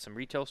correctly, in some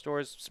retail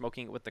stores,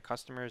 smoking it with the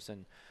customers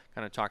and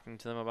kind of talking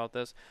to them about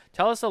this.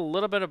 Tell us a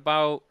little bit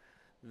about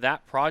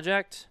that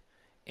project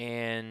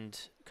and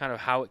kind of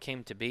how it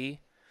came to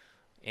be,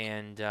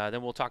 and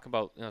then we'll talk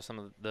about some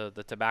of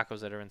the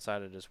tobaccos that are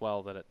inside it as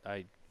well that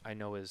I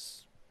know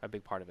is a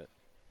big part of it.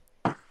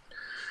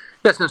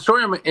 Yes,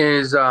 Sensorium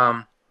is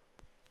again,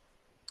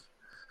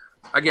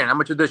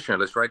 I'm a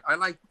traditionalist, right? I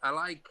like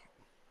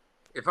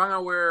if I'm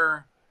gonna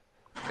wear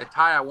a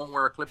tie, I won't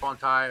wear a clip-on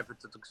tie. If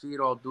it's a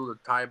tuxedo, I'll do the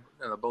tie,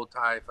 the bow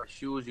tie. If I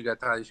shoes, you got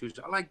to tie the shoes.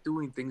 I like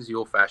doing things the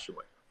old-fashioned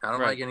way. I don't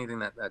like anything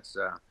that's.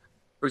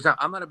 For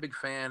example, I'm not a big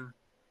fan.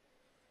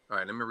 All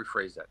right, let me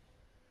rephrase that.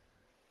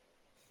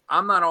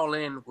 I'm not all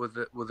in with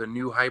the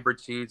new hybrid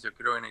seeds, the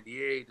Corojo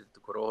 98, the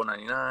Corojo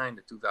 99,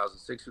 the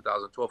 2006,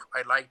 2012.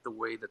 I like the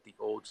way that the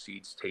old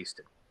seeds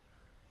tasted,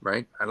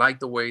 right? I like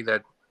the way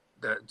that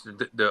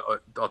the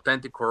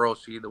authentic Corojo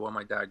seed, the one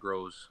my dad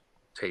grows,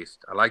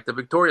 taste. I like the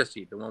Victoria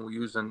seed, the one we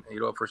use in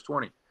Eiroa First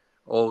 20,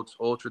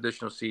 old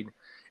traditional seed.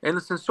 And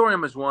the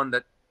Sensorium is one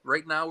that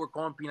right now we're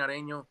calling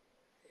Pinareño.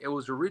 It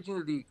was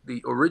originally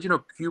the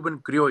original Cuban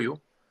Criollo,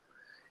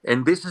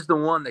 and this is the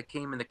one that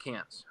came in the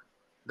cans,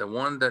 the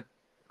one that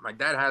my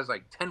dad has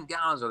like 10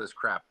 gallons of this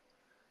crap.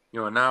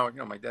 Now,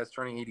 my dad's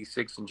turning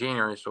 86 in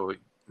January, so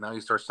now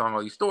he starts telling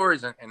all these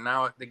stories, and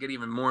now they get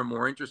even more and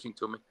more interesting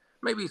to me.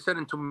 Maybe he said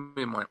it to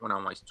me when I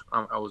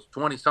was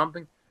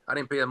 20-something. I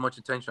didn't pay as much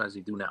attention as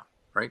he do now,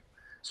 right?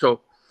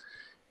 So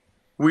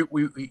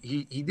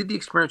he did the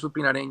experience with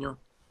Pinareño,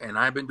 and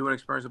I've been doing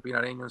experience with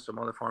Pinareño and some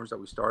other farms that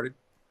we started.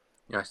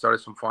 I started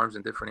some farms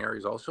in different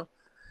areas also.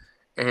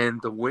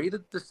 And the way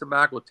that this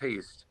tobacco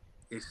tastes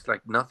is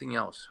like nothing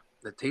else.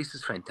 The taste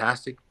is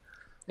fantastic,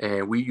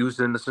 and we use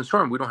it in the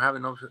Sensorium. We don't have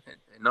enough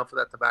of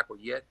that tobacco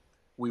yet.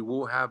 We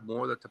will have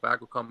more of the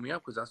tobacco coming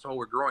up because that's all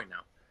we're growing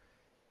now.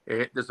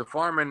 There's a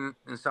farm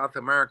in South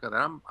America that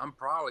I'm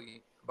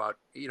probably about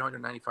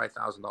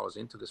 $895,000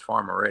 into this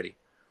farm already,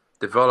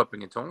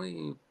 developing. It's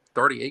only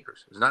 30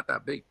 acres. It's not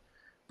that big,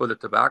 but the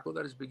tobacco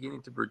that is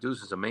beginning to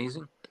produce is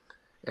amazing.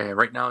 And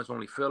right now it's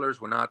only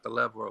fillers. We're not at the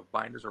level of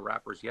binders or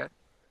wrappers yet,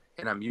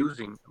 and I'm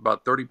using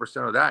about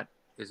 30% of that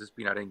is this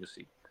Pinareño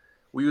seed.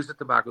 We use the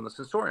tobacco in the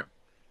Sensorium.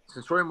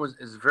 Sensorium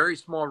is a very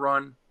small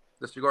run.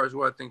 The cigars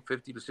were, I think,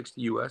 50 to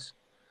 60 US.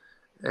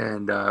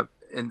 And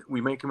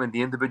we make them in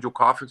the individual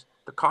coffins.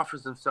 The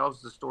coffins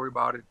themselves, the story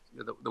about it,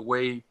 the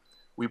way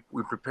we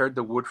prepared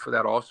the wood for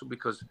that also,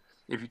 because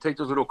if you take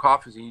those little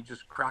coffins and you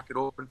just crack it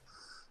open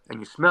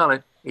and you smell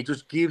it, it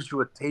just gives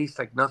you a taste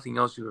like nothing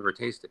else you've ever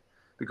tasted,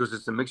 because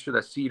it's a mixture of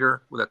that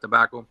cedar with that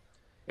tobacco.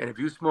 And if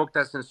you smoke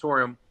that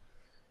Sensorium,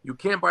 you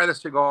can't buy the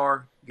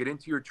cigar, get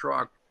into your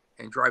truck,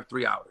 and drive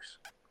 3 hours.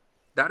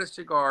 That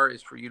cigar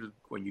is for you to,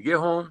 when you get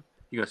home,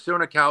 you're going to sit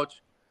on a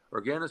couch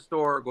or get in a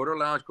store, go to a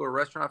lounge, go to a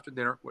restaurant after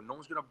dinner where no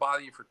one's going to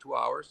bother you for 2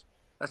 hours.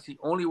 That's the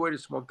only way to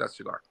smoke that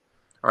cigar.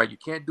 All right, you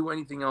can't do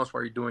anything else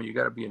while you're doing it. You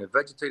got to be in a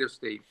vegetative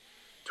state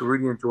to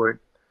really enjoy it,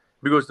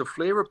 because the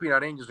flavor of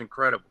Pinareño is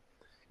incredible.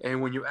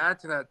 And when you add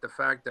to that the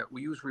fact that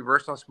we use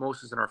reverse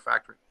osmosis in our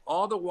factory,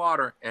 all the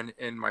water and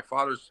my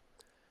father's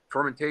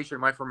fermentation,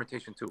 my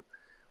fermentation too,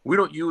 we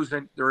don't use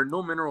it. There are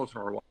no minerals in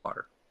our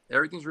water.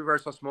 Everything's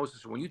reverse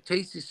osmosis. So when you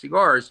taste these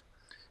cigars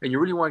and you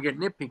really want to get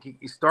nitpicky,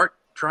 you start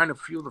trying to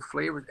feel the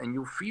flavors, and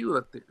you feel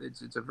that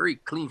it's a very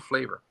clean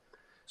flavor.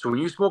 So when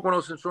you smoke one of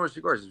those Sensorium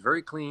cigars, it's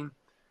very clean.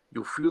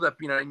 You'll feel that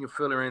Pinareño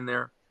filler in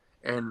there.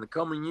 And in the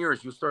coming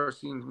years, you'll start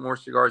seeing more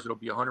cigars that'll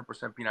be 100%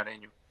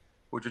 Pinareño.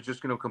 which are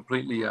just going to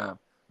completely,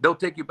 they'll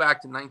take you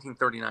back to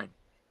 1939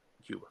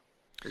 Cuba,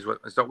 is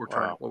what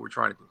we're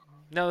trying to do.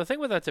 Now, the thing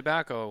with that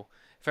tobacco,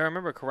 if I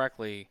remember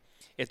correctly,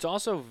 it's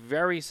also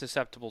very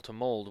susceptible to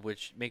mold,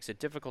 which makes it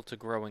difficult to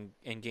grow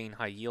and gain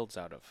high yields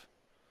out of.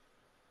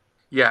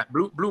 Yeah,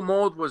 blue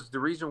mold was the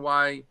reason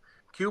why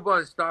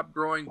Cuba stopped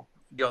growing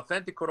the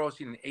authentic Corojo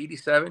seed in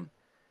 '87,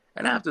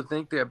 and I have to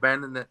think they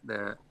abandoned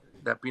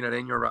that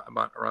Pinareño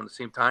around the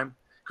same time,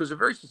 because they're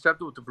very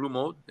susceptible to blue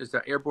mold. Is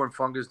that airborne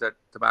fungus that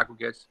tobacco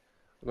gets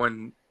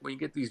when you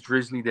get these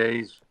drizzly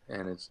days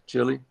and it's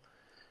chilly.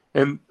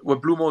 And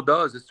what blue mold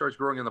does, it starts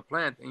growing in the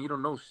plant, and you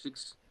don't know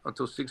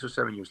until 6 or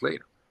 7 years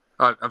later.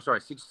 6 or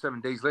 7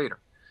 days later.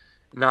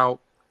 Now,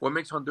 what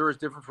makes Honduras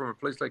different from a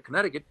place like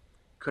Connecticut?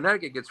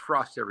 Connecticut gets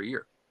frost every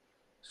year,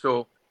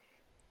 so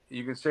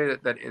you can say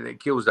that it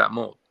kills that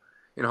mold.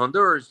 In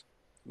Honduras,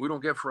 we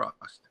don't get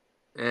frost,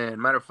 and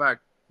matter of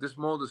fact, this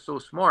mold is so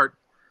smart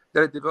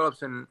that it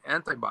develops an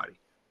antibody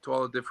to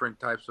all the different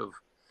types of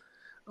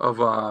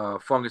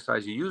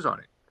fungicides you use on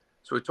it.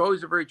 So it's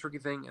always a very tricky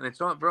thing, and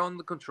it's not very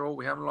under control.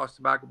 We haven't lost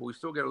tobacco, but we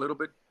still get a little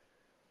bit.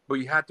 But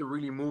you have to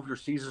really move your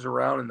seasons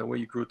around in the way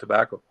you grew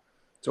tobacco.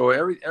 So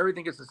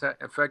everything gets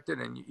affected,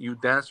 and you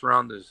dance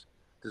around this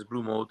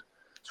blue mold.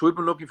 So we've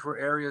been looking for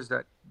areas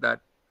that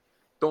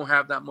don't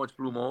have that much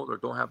blue mold or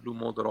don't have blue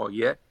mold at all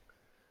yet.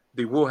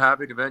 They will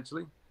have it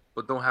eventually,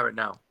 but don't have it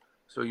now.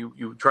 So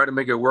you try to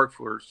make it work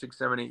for 6,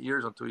 7, 8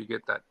 years until you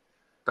get that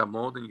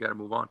mold, and you got to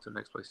move on to the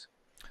next place.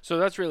 So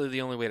that's really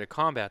the only way to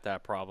combat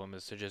that problem,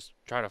 is to just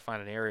try to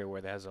find an area where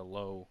it has a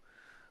low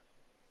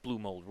blue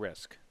mold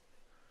risk.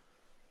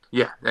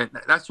 Yeah, and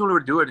that's the only way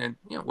to do it. And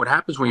what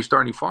happens when you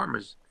start a new farm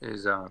is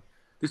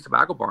these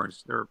tobacco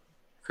barns, they're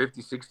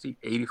 $50,000,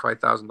 $60,000,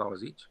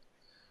 $85,000 each.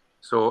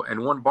 So,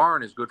 and one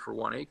barn is good for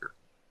 1 acre.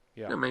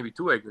 Yeah, maybe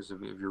 2 acres if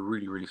you're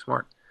really, really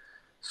smart.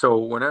 So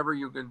whenever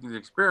you can do the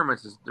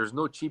experiments, there's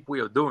no cheap way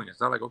of doing it.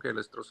 It's not like, okay,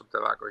 let's throw some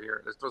tobacco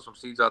here, let's throw some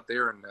seeds out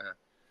there, and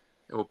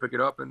we'll pick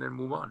it up and then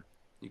move on.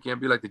 You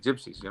can't be like the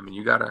gypsies. I mean,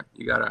 you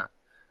gotta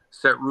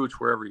set roots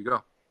wherever you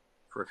go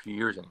for a few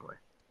years anyway.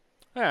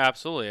 Yeah,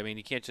 absolutely. I mean,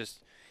 you can't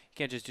just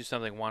do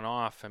something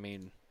one-off. I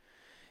mean,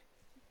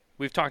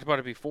 we've talked about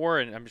it before,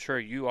 and I'm sure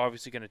you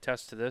obviously can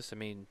attest to this. I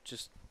mean,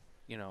 just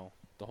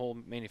the whole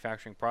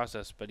manufacturing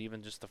process, but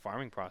even just the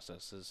farming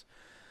process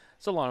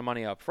it's a lot of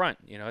money up front.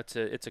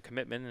 It's a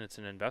commitment and it's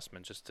an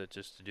investment just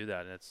to do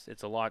that. And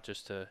it's a lot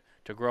just to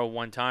grow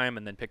one time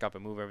and then pick up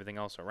and move everything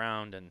else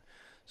around. And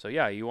so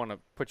yeah, you want to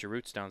put your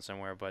roots down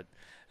somewhere, but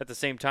at the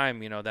same time,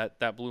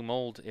 that blue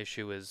mold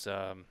issue is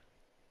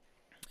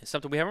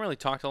something we haven't really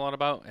talked a lot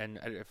about, and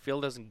I feel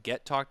it doesn't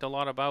get talked a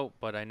lot about.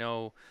 But I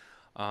know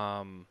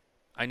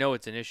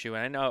it's an issue,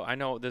 and I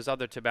know there's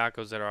other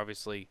tobaccos that are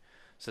obviously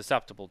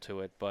susceptible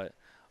to it, but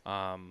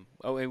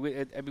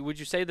would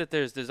you say that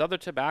there's other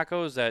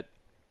tobaccos that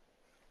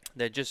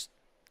just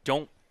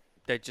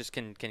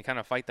can kind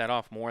of fight that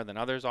off more than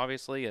others?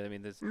 Obviously, I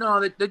mean,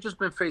 they've just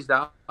been phased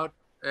out.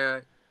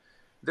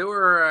 They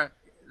were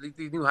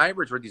these new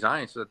hybrids were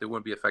designed so that they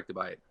wouldn't be affected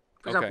by it.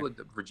 For example,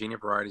 the Virginia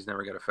varieties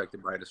never got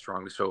affected by it as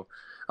strongly. So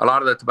a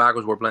lot of the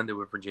tobaccos were blended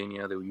with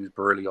Virginia. They would use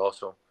burley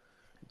also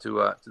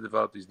to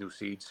develop these new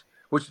seeds,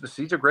 which the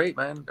seeds are great,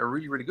 man. They're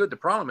really, really good. The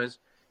problem is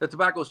the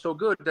tobacco is so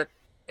good that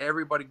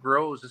everybody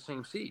grows the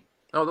same seed.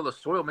 Although the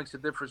soil makes a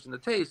difference in the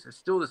taste, it's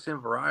still the same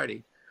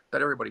variety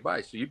that everybody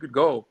buys. So you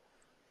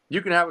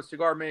can have a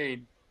cigar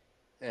made,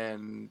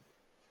 and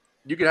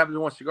you can have the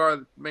one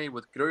cigar made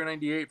with Criollo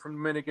 98 from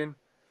Dominican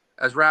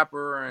as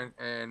wrapper,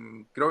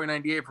 and Criollo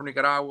 98 from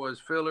Nicaragua as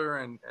filler,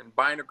 and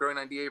binder Criollo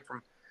 98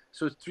 from.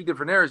 So it's 3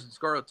 different areas. The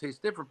cigar will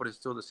taste different, but it's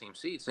still the same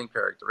seed, same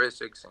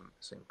characteristics,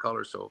 same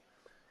color. So,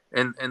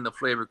 and the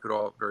flavor could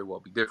all very well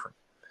be different.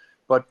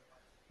 But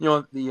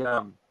so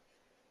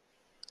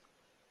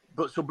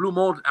blue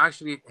mold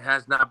actually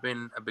has not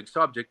been a big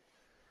subject,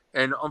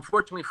 and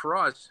unfortunately for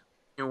us,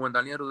 when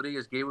Daniel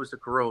Rodriguez gave us the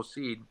Corojo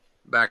seed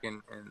back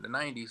in the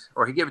 90s,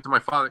 or he gave it to my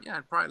father,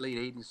 probably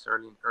late 80s,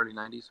 early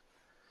 90s.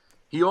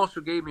 He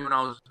also gave me, when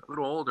I was a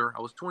little older,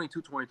 I was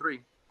 22, 23,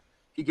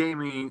 he gave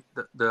me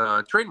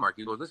the trademark.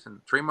 He goes,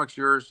 listen, trademark's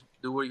yours,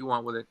 do what you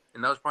want with it.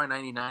 And that was probably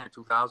 99 or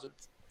 2000.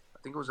 I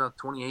think it was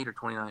 28 or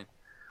 29.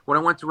 When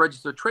I went to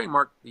register a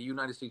trademark, the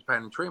United States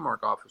Patent and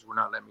Trademark Office would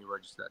not let me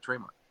register that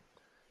trademark.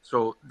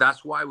 So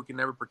that's why we can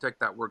never protect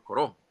that word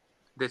Corojo.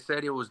 They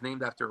said it was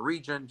named after a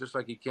region, just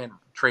like you can't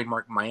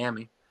trademark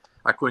Miami.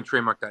 I couldn't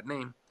trademark that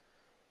name.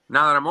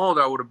 Now that I'm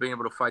older, I would have been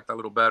able to fight that a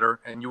little better,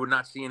 and you would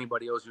not see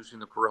anybody else using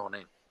the Corojo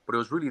name. But it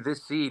was really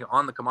this seed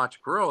on the Camacho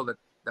Corojo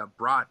that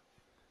brought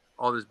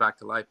all this back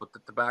to life. But the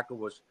tobacco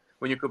was,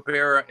 when you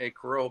compare a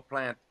Corojo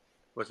plant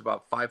was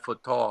about 5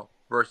 foot tall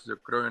versus a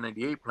Criollo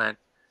 98 plant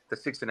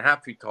that's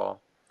 6.5 feet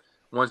tall.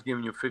 One's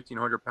giving you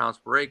 1,500 pounds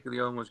per acre.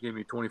 The other one's giving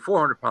you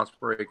 2,400 pounds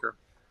per acre.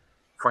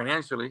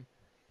 Financially,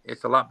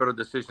 it's a lot better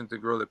decision to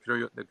grow the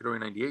Criollo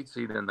 98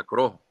 seed than the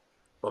Corojo.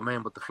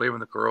 But the flavor in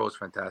the Corojo is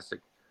fantastic,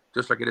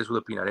 just like it is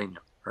with a Pinareño,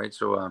 right?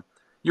 So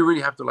you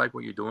really have to like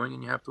what you're doing,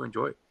 and you have to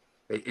enjoy it.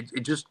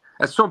 It just,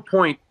 at some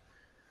point,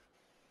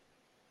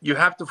 you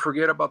have to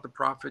forget about the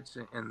profits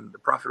and the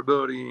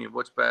profitability and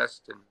what's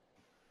best, and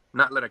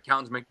not let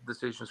accountants make the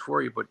decisions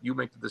for you, but you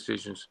make the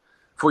decisions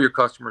for your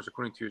customers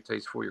according to your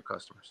taste for your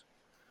customers.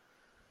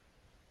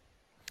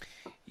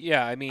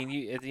 Yeah, I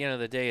mean, at the end of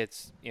the day,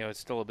 it's it's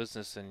still a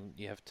business, and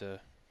you have to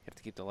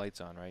keep the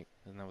lights on, right?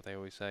 Isn't that what they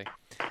always say?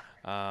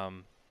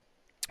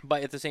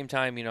 But at the same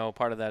time,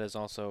 part of that is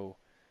also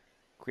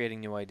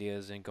creating new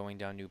ideas and going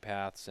down new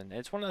paths, and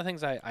it's one of the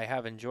things I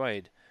have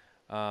enjoyed,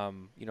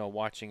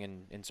 watching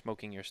and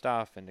smoking your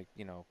stuff, and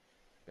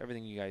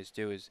everything you guys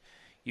do is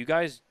you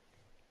guys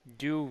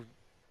do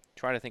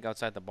try to think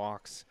outside the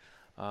box,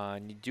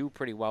 and you do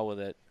pretty well with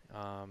it,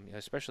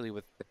 especially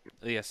with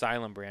the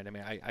Asylum brand. I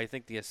mean, I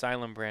think the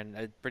Asylum brand,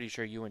 I'm pretty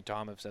sure you and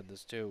Tom have said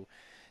this too,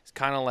 it's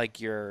kind of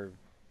like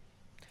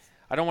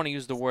I don't want to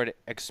use the word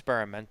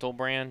experimental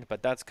brand,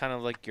 but that's kind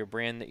of like your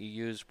brand that you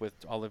use with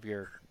all of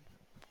your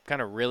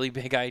kind of really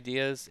big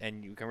ideas,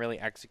 and you can really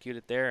execute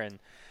it there. And,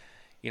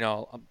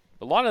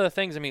 a lot of the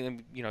things, I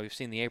mean, you've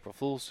seen the April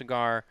Fool's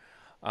cigar,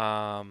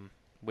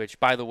 which,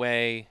 by the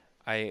way,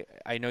 I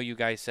know you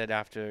guys said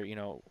after,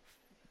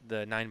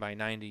 the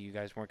 9x90, you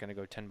guys weren't going to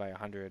go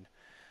 10x100.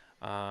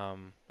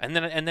 And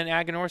then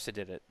Aganorsa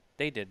did it.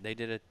 They did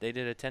a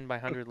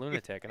 10x100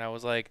 lunatic, and I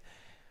was like,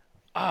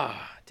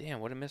 damn,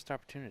 what a missed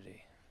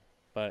opportunity.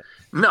 But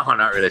no,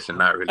 not really.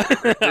 Not really.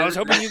 I was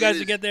hoping you guys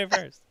would get there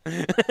first.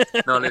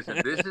 No, listen,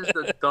 this is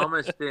the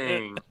dumbest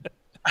thing.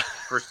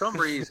 For some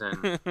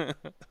reason,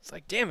 it's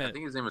like, damn it. I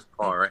think his name is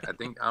Paul, right? I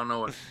don't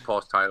know what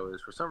Paul's title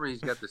is. For some reason,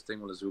 he's got this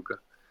thing with Azuka.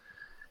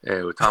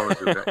 Yeah, with Tom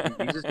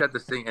Azuka. He just got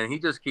this thing, and he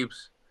just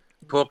keeps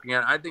poking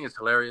at it. I think it's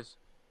hilarious.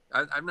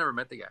 I've never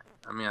met the guy.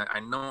 I mean,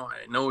 I know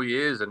who he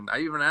is, and I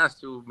even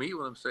asked to meet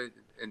with him,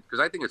 because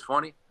I think it's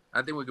funny.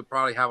 I think we could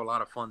probably have a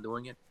lot of fun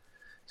doing it.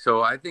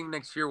 So I think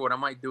next year what I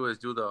might do is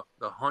do the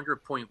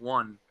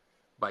 100.1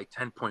 by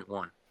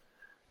 10.1.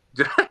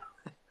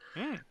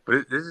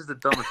 But this is the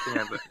dumbest thing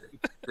ever.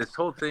 This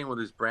whole thing with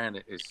this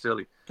brand is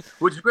silly,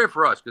 which is great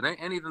for us, because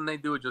anything they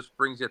do, it just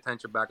brings the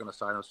attention back on the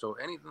side. So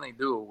anything they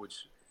do,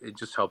 which it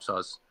just helps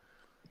us,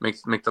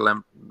 make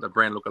the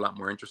brand look a lot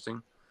more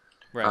interesting.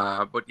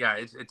 Right. But yeah,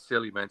 it's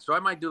silly, man. So I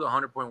might do the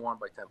 100.1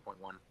 by 10.1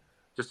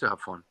 just to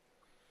have fun.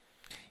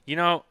 I'm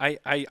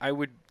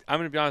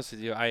going to be honest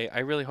with you. I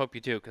really hope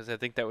you do, because I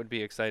think that would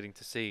be exciting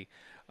to see.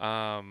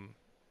 And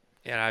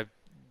I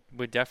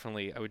would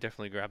definitely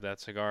grab that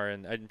cigar,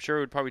 and I'm sure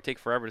it would probably take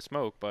forever to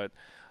smoke, but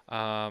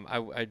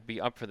I'd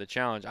be up for the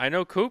challenge. I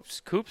know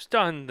Coop's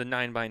done the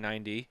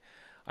 9x90.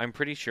 I'm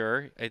pretty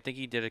sure. I think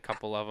he did a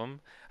couple of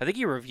them. I think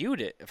he reviewed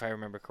it, if I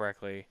remember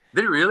correctly.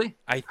 Did he really?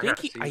 I think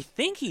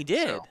he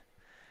did. So.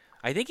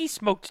 I think he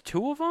smoked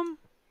 2 of them.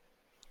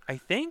 I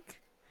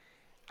think.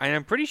 And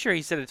I'm pretty sure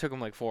he said it took him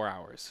like 4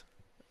 hours.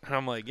 And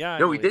I'm like, yeah.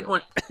 No, we did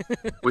one.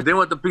 We did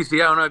one at the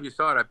PCA. I don't know if you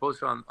saw it. I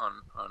posted on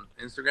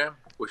Instagram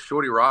with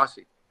Shorty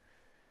Rossi.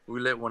 We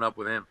lit one up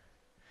with him.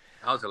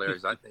 That was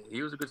hilarious.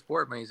 He was a good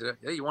sport, man. He said,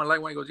 "Hey, you want to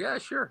light one?" He goes, "Yeah,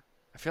 sure."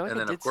 I feel like and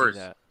I then, did of course, see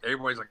that.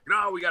 Everybody's like,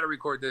 "No, we got to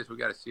record this. We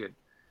got to see it."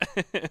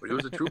 But he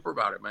was a trooper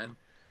about it, man.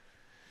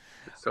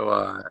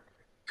 So,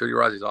 Shorty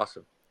Rossi's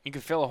awesome. You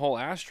can fill a whole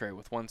ashtray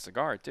with one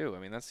cigar too. I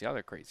mean, that's the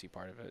other crazy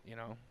part of it.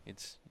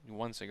 It's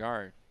one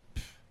cigar.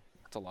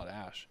 That's a lot of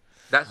ash.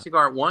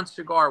 One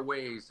cigar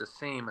weighs the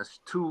same as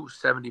 2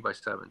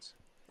 70x7s.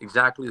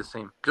 Exactly the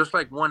same. Just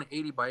like 1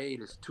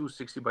 80x8 is 2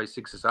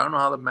 60x6s. I don't know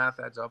how the math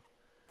adds up.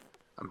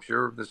 I'm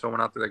sure there's someone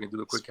out there that can do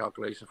the quick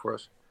calculation for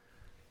us.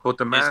 But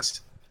the math,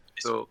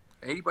 so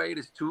 80x8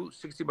 is 2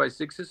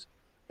 60x6s,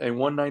 and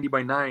 1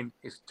 90x9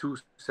 is 2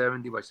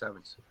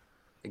 70x7s.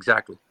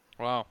 Exactly.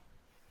 Wow.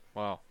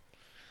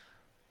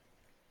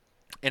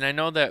 And I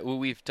know that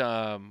we've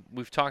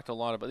talked a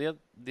lot about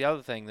the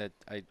other thing that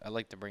I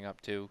like to bring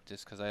up too,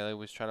 just because I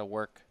always try to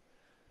work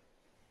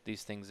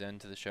these things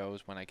into the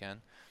shows when I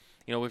can.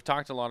 We've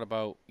talked a lot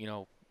about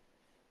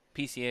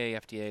PCA,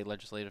 FDA,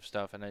 legislative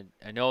stuff, and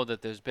I know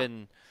that there's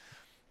been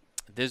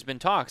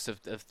talks of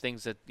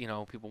things that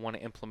people want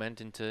to implement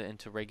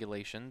into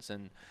regulations,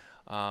 and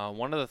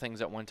one of the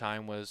things at one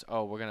time was,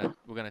 we're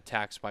gonna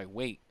tax by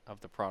weight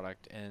of the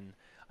product, and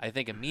I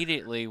think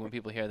immediately when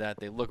people hear that,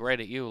 they look right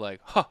at you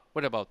like,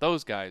 what about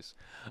those guys?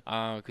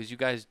 Because you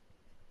guys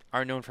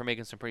are known for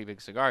making some pretty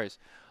big cigars,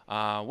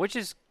 which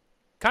is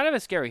kind of a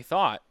scary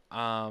thought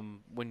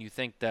when you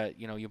think that,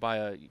 you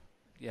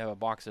have a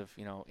box of,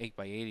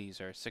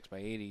 8x80s or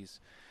 6x80s,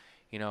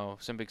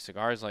 some big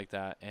cigars like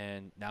that,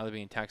 and now they're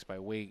being taxed by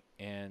weight,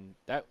 and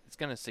that it's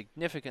going to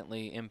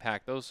significantly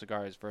impact those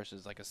cigars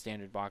versus like a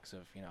standard box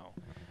of,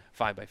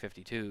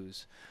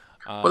 5x52s.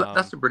 Well,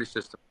 that's the British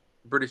system.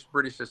 British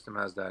system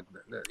has that.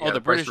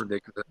 The British,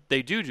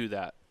 they do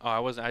that.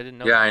 I didn't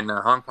know. Yeah, that. and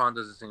Hong Kong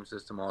does the same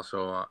system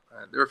also.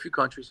 There are a few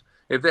countries.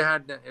 If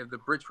the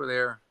Brits were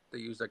there, they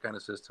use that kind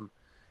of system.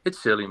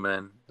 It's silly,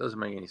 man. Doesn't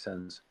make any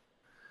sense.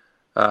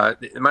 As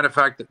a matter of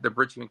fact, the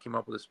Brits even came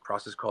up with this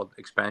process called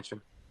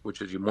expansion,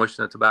 which is you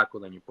moisten the tobacco,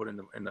 then you put it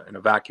in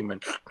a vacuum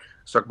and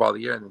suck up all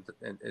the air, and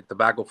the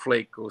tobacco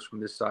flake goes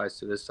from this size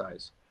to this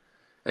size.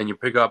 and you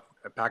pick up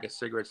a pack of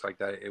cigarettes like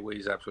that, it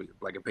weighs absolutely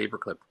like a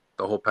paperclip,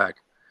 the whole pack.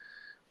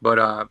 But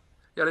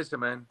yeah, listen,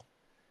 man.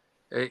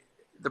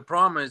 The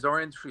problem is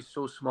our industry is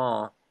so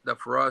small that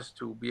for us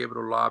to be able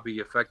to lobby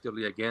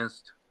effectively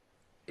against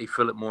a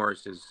Philip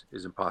Morris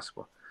is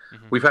impossible.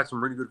 Mm-hmm. We've had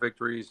some really good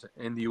victories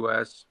in the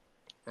U.S.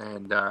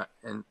 and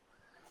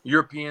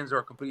Europeans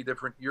are completely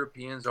different.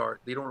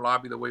 They don't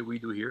lobby the way we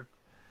do here.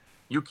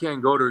 You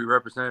can't go to your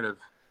representative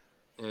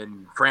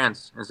in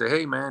France and say,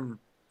 hey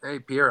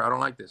Pierre, I don't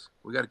like this.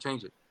 We got to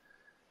change it.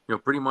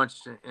 Pretty much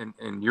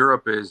in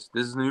Europe this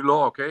is the new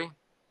law, okay?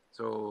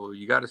 So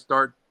you got to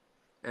start,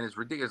 and it's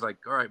ridiculous. Like,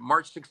 all right,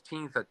 March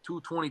 16th at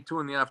 2:22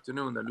 in the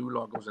afternoon, the new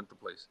law goes into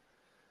place,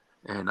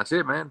 and that's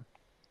it, man.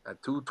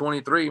 At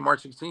 2:23,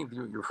 March 16th,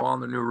 you're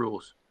following the new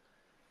rules,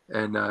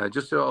 and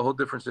just a whole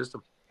different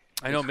system.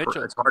 I know,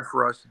 Mitchell. It's hard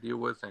for us to deal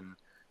with, and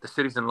the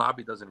citizen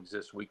lobby doesn't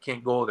exist. We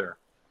can't go there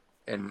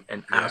and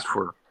ask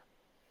for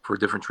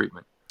different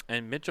treatment.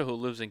 And Mitchell, who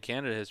lives in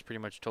Canada, has pretty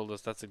much told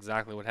us that's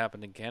exactly what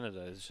happened in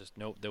Canada. It's just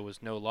there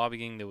was no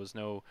lobbying, there was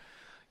no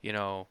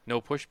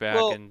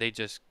pushback, and they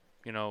just,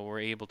 were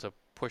able to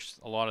push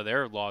a lot of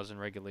their laws and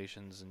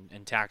regulations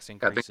and tax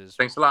increases.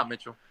 Thanks a lot,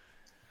 Mitchell.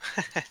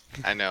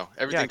 I know.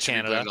 Everything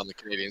should be blamed on the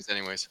Canadians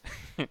anyways.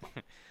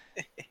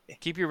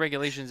 Keep your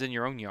regulations in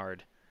your own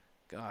yard.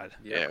 God.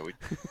 Yeah, we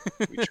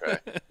try.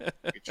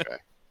 We try.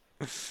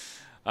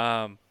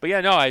 But yeah,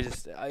 no,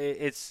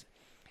 it's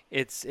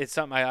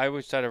something I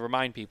always try to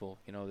remind people,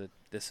 that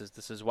this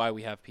is why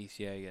we have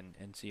PCA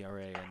and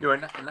CRA.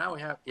 And now we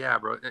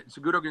have, bro. It's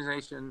a good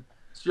organization.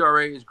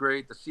 CRA is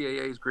great. The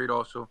CAA is great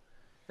also,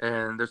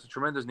 and there's a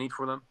tremendous need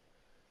for them.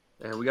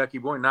 And we got to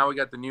keep going. Now we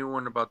got the new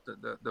one about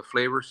the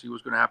flavors. See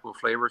what's going to happen with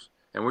flavors.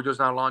 And we're just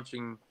now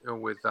launching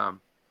with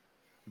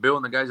Bill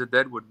and the guys at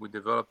Deadwood. We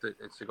developed a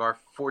cigar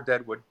for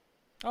Deadwood.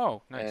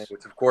 Oh, nice.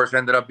 Which of course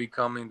ended up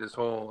becoming this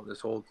whole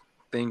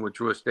thing with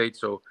Drew Estate.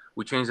 So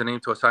we changed the name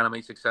to Asylum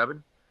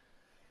 867.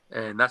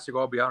 And that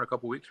cigar will be out in a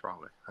couple of weeks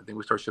probably. I think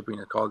we start shipping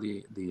it called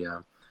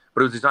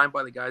but it was designed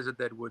by the guys at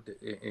Deadwood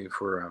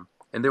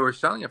and they were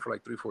selling it for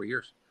like 3-4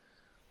 years.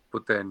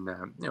 But then,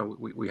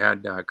 we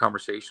had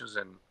conversations,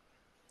 and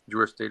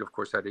Drew Estate, of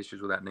course, had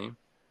issues with that name,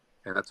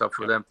 and that's up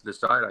for them to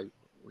decide.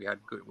 We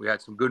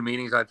had some good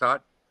meetings, I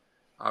thought.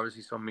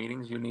 Obviously, some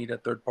meetings you need a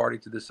third party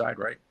to decide,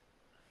 right?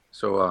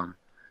 So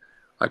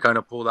I kind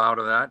of pulled out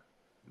of that.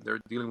 They're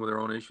dealing with their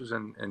own issues,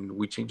 and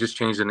we just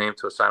changed the name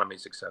to Asylum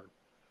 867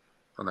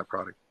 on that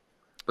product.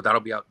 But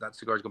that'll be out. That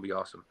cigar is gonna be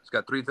awesome. It's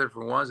got 3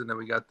 different ones, and then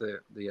we got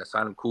the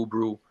Asylum Cool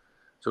Brew,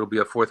 so it'll be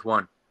a 4th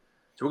one.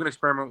 So we're gonna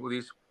experiment with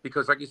these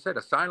because, like you said,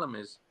 Asylum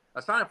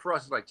for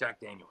us is like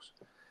Jack Daniels.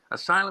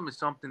 Asylum is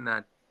something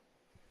that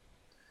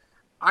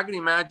I can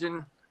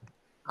imagine,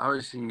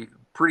 obviously,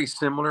 pretty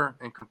similar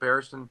in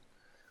comparison.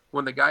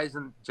 When the guys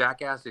in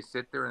Jackass, they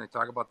sit there and they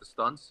talk about the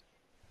stunts.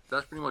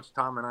 That's pretty much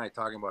Tom and I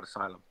talking about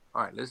Asylum.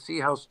 All right, let's see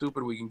how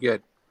stupid we can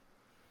get,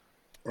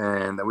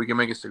 and that we can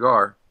make a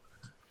cigar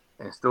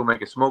and still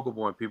make it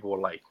smokable and people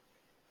will like.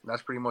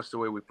 That's pretty much the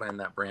way we plan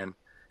that brand,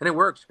 and it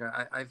works.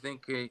 I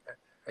think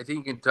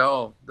you can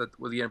tell that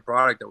with the end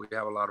product that we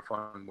have a lot of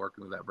fun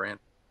working with that brand.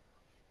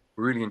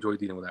 We really enjoy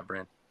dealing with that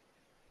brand.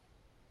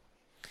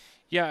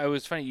 Yeah, it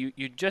was funny.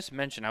 You just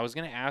mentioned, I was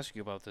going to ask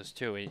you about this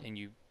too, and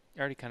you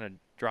already kind of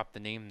dropped the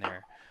name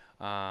there.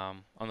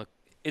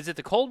 Is it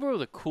the cold brew or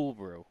the cool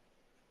brew?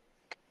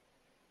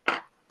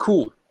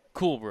 Cool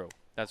brew.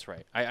 That's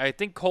right. I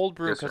think cold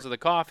brew because of the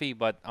coffee,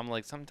 but I'm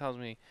like, something tells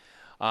me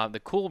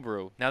the cool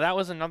brew. Now, that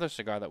was another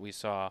cigar that we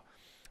saw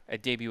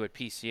at debut at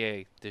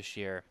PCA this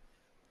year.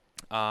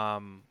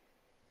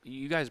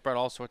 You guys brought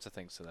all sorts of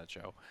things to that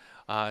show.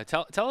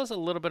 Tell us a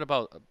little bit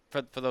about,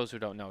 for those who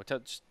don't know,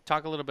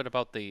 talk a little bit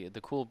about the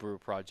Cool Brew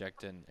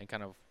project and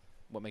kind of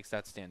what makes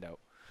that stand out.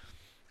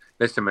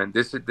 Listen, man,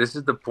 this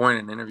is the point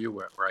in an interview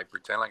where I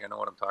pretend like I know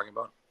what I'm talking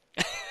about.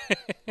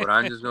 But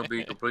I'm just going to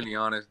be completely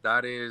honest.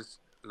 That is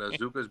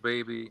Lazuka's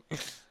baby,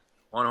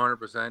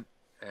 100%.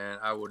 And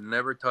I would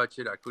never touch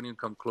it. I couldn't even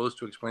come close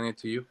to explaining it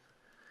to you.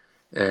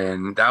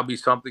 And that'll be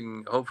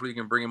something, hopefully you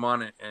can bring him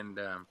on and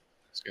I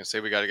was gonna say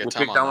we got to get we'll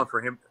Tom pick that on one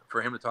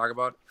for him to talk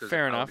about.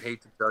 Fair enough. I would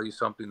hate to tell you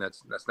something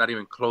that's not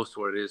even close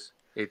to what it is.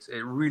 It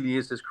really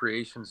is his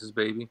creation, it's his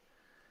baby,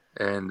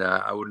 and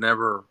I would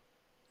never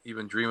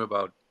even dream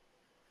about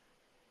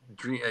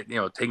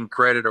taking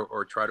credit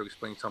or try to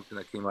explain something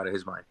that came out of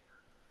his mind.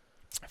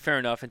 Fair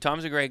enough. And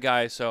Tom's a great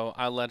guy, so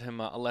I'll let him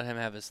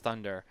have his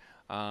thunder.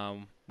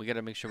 We got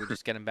to make sure we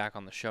just get him back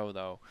on the show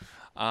though.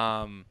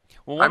 I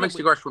make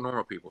cigars for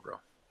normal people, bro.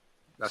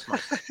 That's my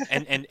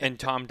and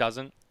Tom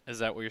doesn't. Is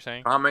that what you're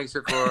saying? Tom makes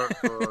it for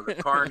the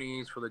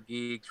carnies, for the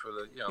geeks, for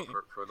the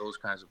for those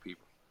kinds of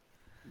people.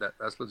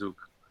 That's Lazuka.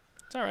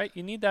 It's all right.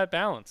 You need that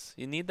balance.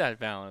 I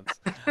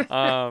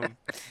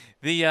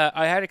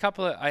had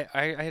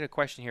I had a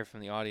question here from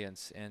the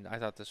audience, and I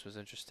thought this was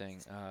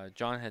interesting.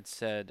 John had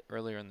said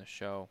earlier in the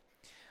show,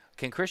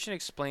 can Christian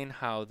explain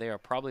how they are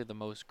probably the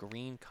most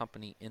green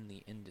company in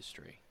the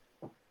industry?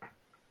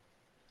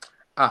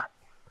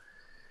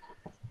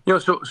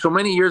 So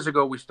many years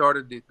ago we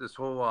started this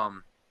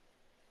whole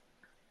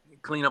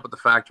clean up at the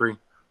factory.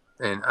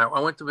 And I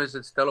went to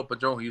visit Estelo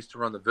Padron, who used to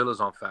run the Villas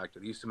on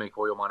factory. He used to make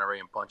Hoyo Monterrey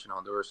and Punch in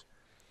Honduras.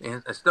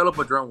 And Estelo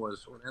Padron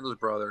was Orlando's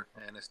brother.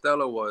 And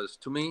Estelo was,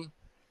 to me,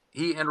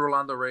 he and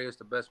Rolando Reyes,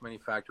 the best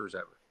manufacturers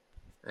ever.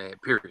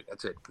 Period.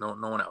 That's it. No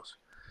one else.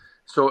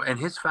 So, and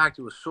his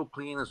factory was so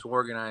clean and so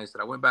organized that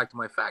I went back to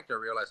my factory. I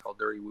realized how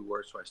dirty we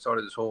were. So I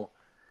started this whole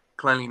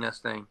cleanliness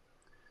thing.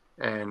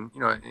 And,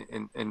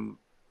 in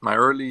my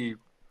late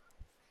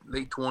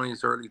 20s,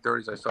 early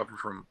 30s, I suffered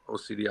from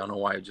OCD. I don't know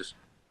why, just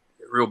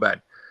real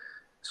bad.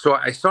 So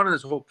I started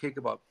this whole kick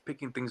about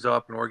picking things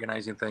up and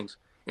organizing things.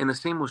 And the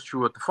same was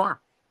true at the farm.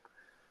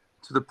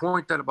 To the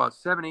point that about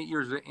 7, 8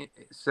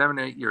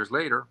 years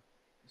later,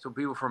 some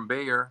people from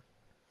Bayer,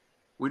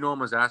 we know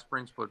them as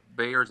Aspirins, but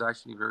Bayer is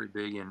actually very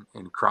big in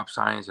crop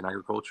science and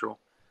agricultural.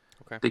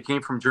 Okay. They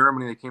came from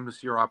Germany. They came to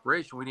see our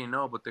operation. We didn't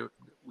know, but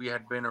we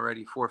had been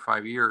already 4 or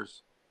 5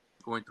 years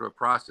going through a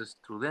process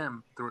through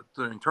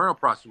the internal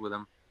process with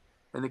them.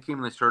 And they came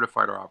and they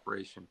certified our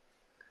operation,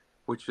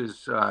 which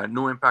is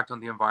no impact on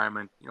the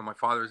environment. My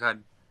father's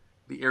had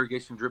the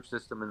irrigation drip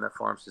system in that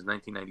farm since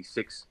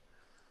 1996.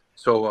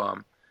 So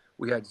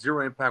we had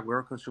zero impact. We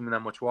weren't consuming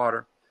that much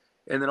water.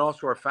 And then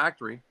also our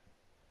factory,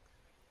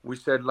 we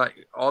said,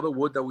 like, all the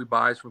wood that we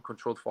buy is from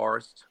controlled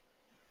forests.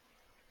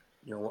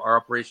 Our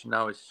operation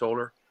now is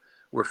solar.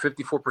 We're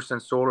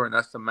 54% solar, and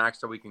that's the max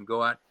that we can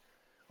go at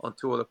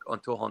until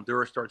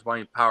Honduras starts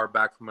buying power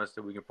back from us,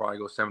 that we can probably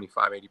go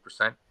 75,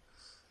 80%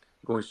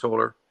 going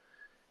solar.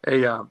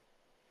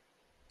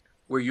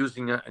 We're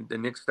using the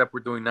next step we're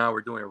doing now.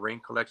 We're doing a rain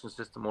collection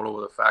system all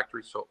over the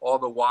factory. So all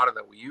the water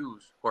that we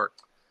use,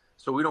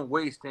 so we don't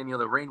waste any of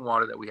the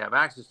rainwater that we have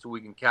access to,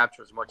 we can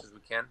capture as much as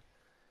we can.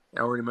 I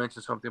already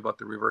mentioned something about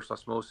the reverse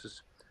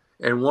osmosis.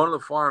 And one of the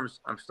farms,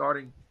 I'm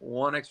starting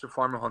one extra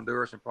farm in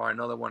Honduras and probably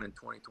another one in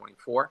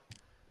 2024.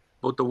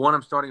 But the one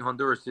I'm starting in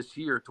Honduras this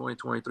year,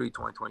 2023,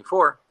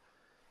 2024,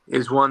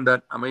 is one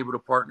that I'm able to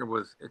partner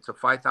with. It's a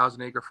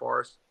 5,000 acre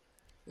forest,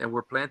 and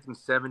we're planting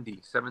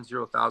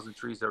 70,000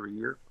 trees every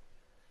year.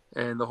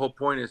 And the whole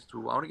point is I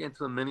want to get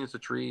into the millions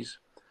of trees.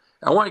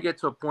 I want to get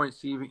to a point,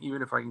 see,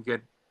 even if I can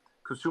get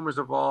consumers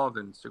involved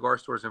and cigar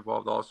stores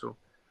involved also,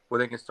 where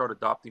they can start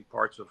adopting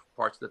parts of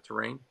the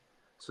terrain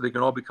so they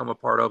can all become a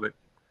part of it.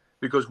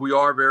 Because we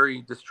are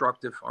very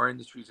destructive. Our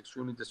industry is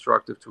extremely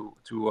destructive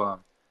to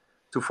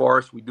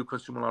forests. We do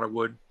consume a lot of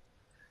wood.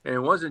 And it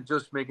wasn't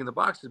just making the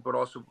boxes, but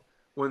also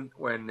when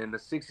in the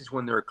 60s,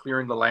 when they were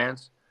clearing the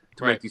lands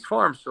to make these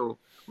farms. So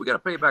we got to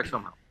pay it back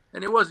somehow.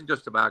 And it wasn't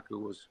just tobacco.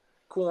 It was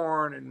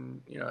corn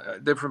and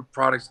different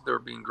products that were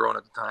being grown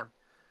at the time.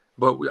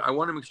 But I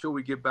want to make sure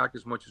we give back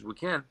as much as we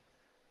can.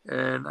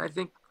 And I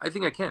think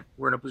I can.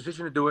 We're in a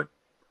position to do it.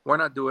 Why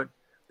not do it?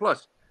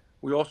 Plus,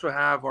 we also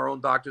have our own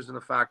doctors in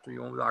the factory,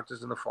 own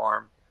doctors in the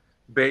farm.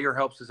 Bayer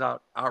helps us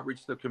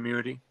outreach to the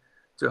community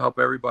to help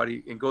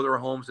everybody and go to their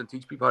homes and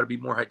teach people how to be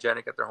more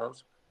hygienic at their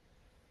homes.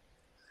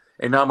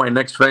 And now my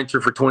next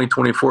venture for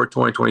 2024,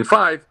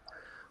 2025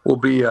 will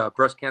be a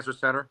breast cancer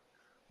center.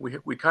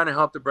 We kind of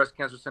help the breast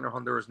cancer center in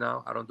Honduras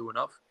now. I don't do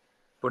enough.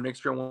 But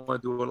next year I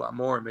want to do a lot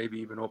more and maybe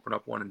even open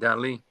up one in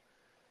Danlí,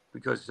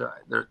 because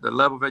the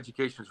level of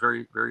education is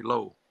very, very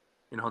low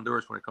in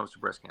Honduras when it comes to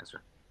breast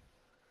cancer.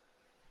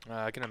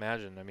 I can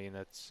imagine. I mean,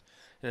 that's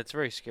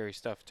very scary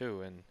stuff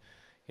too. And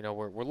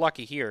we're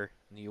lucky here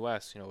in the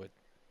U.S.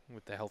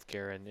 With the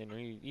healthcare and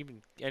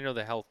even I know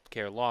the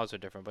healthcare laws are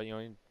different, but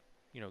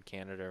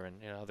Canada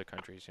and other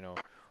countries,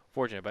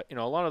 fortunate. But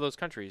a lot of those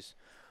countries,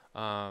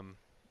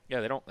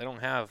 they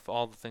don't have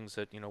all the things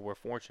that we're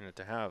fortunate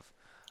to have.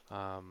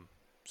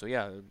 So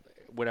yeah,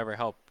 whatever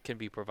help can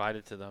be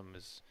provided to them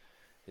is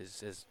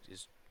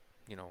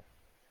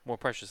more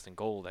precious than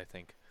gold, I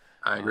think.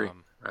 I agree.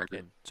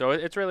 And so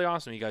it's really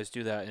awesome you guys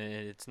do that, and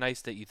it's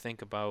nice that you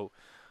think about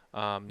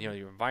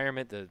your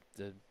environment,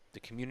 the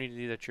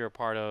community that you're a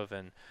part of,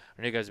 and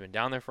I know you guys have been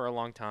down there for a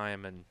long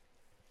time, and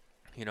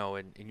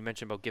and you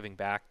mentioned about giving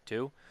back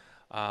too.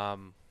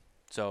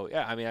 So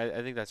yeah, I mean,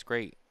 I think that's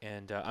great,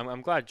 and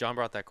I'm glad John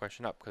brought that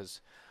question up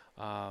because,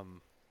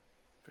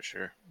 for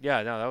sure.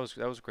 Yeah, no, that was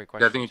a great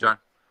question. Yeah, thank you, John.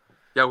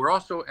 Yeah, we're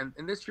also and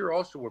this year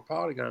also we're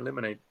probably going to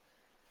eliminate.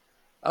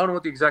 I don't know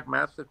what the exact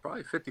math is.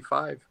 Probably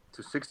 55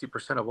 to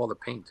 60% of all the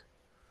paint.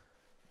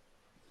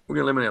 We're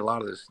going to eliminate a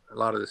lot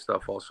of this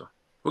stuff also.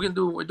 We're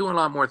doing a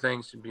lot more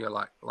things to be a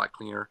lot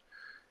cleaner,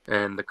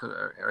 and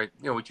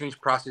we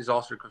change processes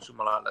also to consume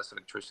a lot less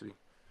electricity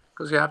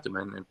because you have to,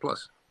 man. And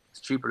plus,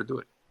 it's cheaper to do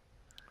it.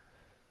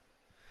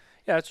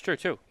 Yeah, that's true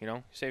too.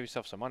 You save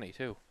yourself some money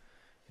too.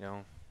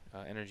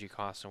 Energy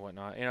costs and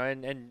whatnot.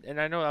 And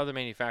I know other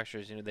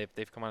manufacturers.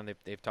 They've come on. And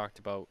they've talked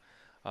about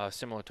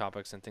similar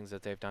topics and things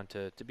that they've done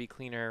to be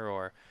cleaner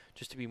or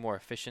just to be more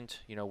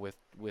efficient. With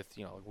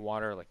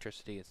water,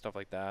 electricity, and stuff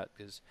like that.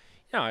 Because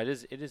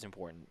it is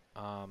important.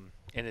 And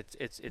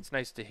it's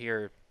nice to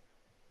hear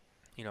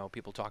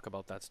people talk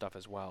about that stuff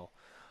as well.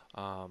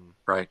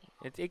 Right.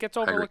 It gets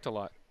overlooked a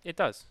lot. It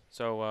does.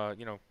 So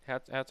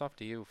hats off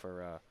to you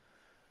for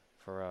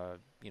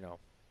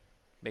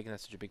making that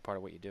such a big part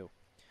of what you do.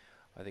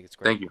 I think it's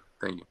great.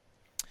 Thank you.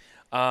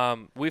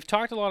 We've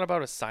talked a lot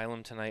about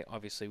Asylum tonight.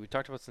 Obviously, we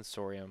talked about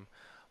Sensorium.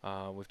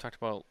 We've talked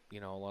about a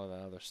lot of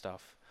that other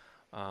stuff.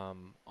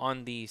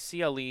 On the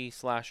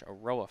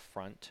C.L.E/Eiroa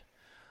front,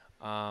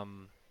 I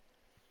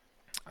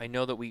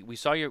know that we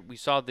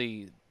saw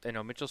the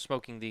Mitchell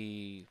smoking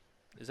the,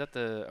 is that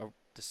the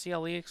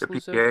C.L.E. The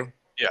exclusive? PPA.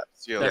 Yeah,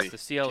 That's C.L.E. the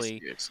C.L.E.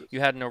 PCA exclusive. You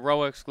had an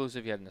Eiroa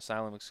exclusive. You had an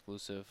Asylum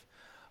exclusive.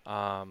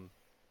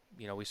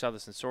 We saw the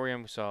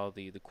Sensorium. We saw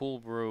the Cool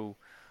Brew.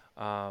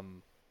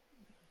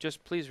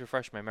 Just please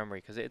refresh my memory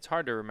because it's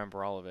hard to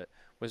remember all of it.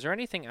 Was there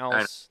anything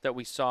else that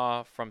we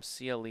saw from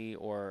C.L.E.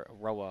 or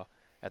Eiroa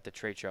at the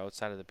trade show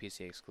outside of the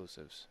PCA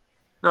exclusives?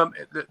 No,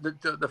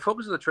 the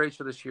focus of the trade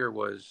show this year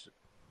was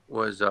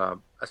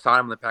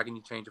Asylum, the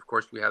packaging change. Of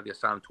course, we have the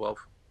Asylum 12,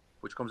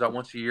 which comes out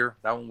once a year.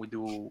 That one we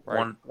do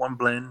one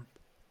blend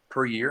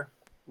per year.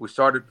 We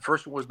started, the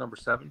first one was number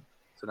 7.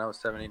 So now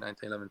it's 7, 8, 9,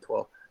 10, 11,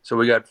 12. So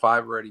we got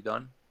 5 already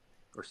done,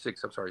 or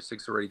 6. I'm sorry,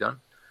 6 already done.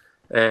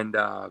 And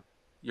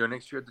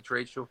next year at the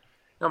trade show,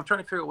 I'm trying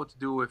to figure out what to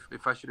do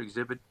if I should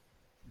exhibit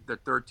the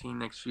 13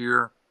 next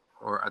year,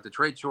 or at the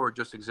trade show, or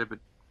just exhibit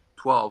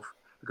 12,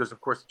 because of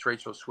course the trade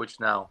show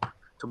switched now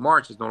to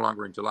March. Is no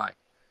longer in July.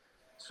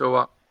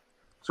 So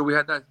we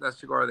had that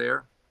cigar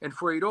there. And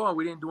for Eiroa,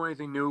 we didn't do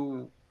anything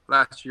new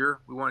last year.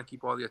 We want to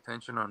keep all the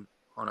attention on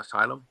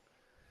Asylum.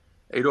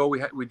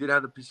 Eiroa, we did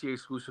have the PCA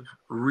exclusive,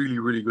 really,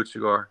 really good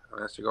cigar.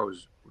 That cigar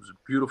was a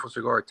beautiful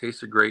cigar. It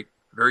tasted great,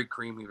 very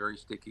creamy, very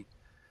sticky.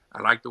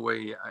 I like the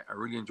way, I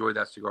really enjoyed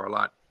that cigar a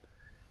lot.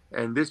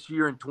 And this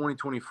year in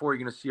 2024, you're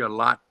going to see a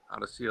lot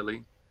out of C.L.E.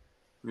 You're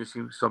going to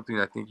see something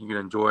I think you can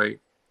enjoy.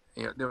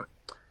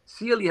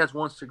 C.L.E. has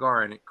one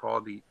cigar in it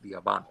called the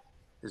Habano.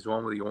 It's the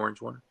one with the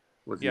orange one,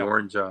 with the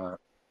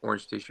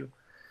orange tissue.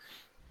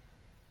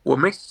 What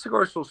makes the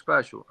cigar so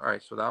special? All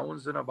right, so that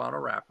one's an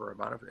Habano wrapper.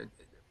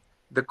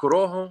 The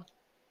Corojo,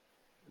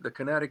 the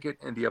Connecticut,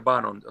 and the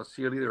Habano on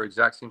C.L.E., they're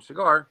exact same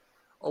cigar.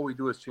 All we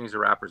do is change the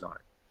wrappers on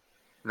it.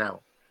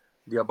 Now,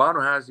 the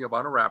Habano has the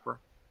Habano wrapper.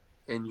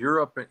 In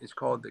Europe, it's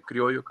called the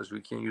Criollo because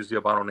we can't use the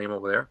Habano name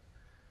over there.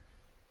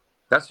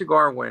 That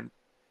cigar, when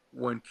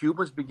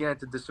Cubans began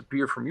to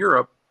disappear from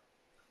Europe,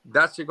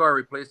 that cigar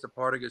replaced the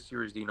Partagas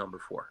Series D number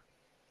 4.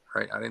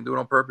 Right? I didn't do it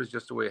on purpose,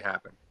 just the way it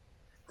happened.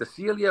 The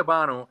C.L.E.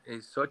 Habano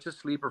is such a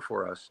sleeper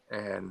for us,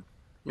 and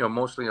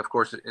mostly, of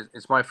course,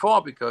 it's my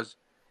fault because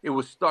it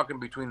was stuck in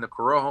between the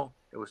Corojo,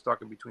 it was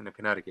stuck in between the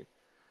Connecticut.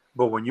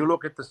 But when you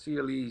look at the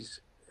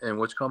C.L.E.s and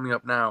what's coming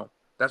up now,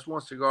 that's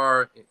one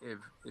cigar.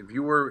 If we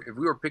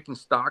were picking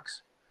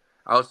stocks,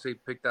 I would say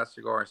pick that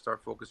cigar and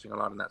start focusing a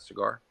lot on that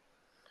cigar.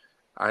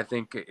 I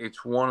think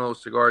it's one of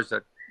those cigars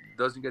that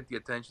doesn't get the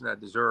attention that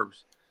it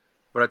deserves,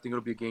 but I think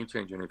it'll be a game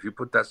changer. And if you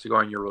put that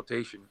cigar in your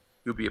rotation,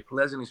 you'll be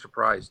pleasantly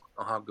surprised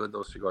on how good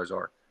those cigars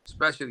are,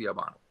 especially the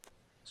Habano.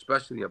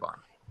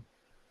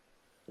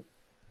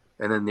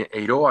 And then the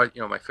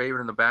Eiroa, my favorite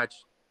in the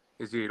batch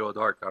is the Eiroa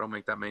Dark. I don't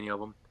make that many of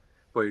them.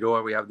 But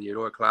Eiroa, we have the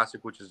Eiroa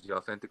Classic, which is the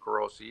authentic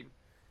Corojo seed.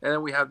 And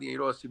then we have the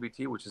Eiroa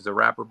CBT, which is the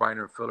wrapper,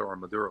 binder, and filler, or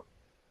Maduro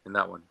in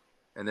that one.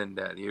 And then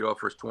the Eiroa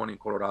First 20 in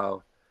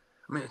Colorado.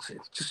 I mean, it's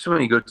just so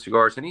many good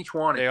cigars. And each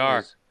one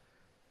I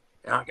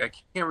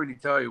can't really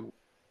tell you.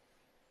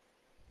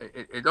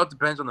 It all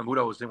depends on the mood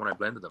I was in when I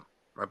blended them,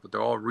 right? But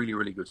they're all really,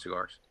 really good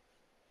cigars.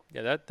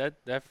 Yeah,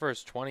 that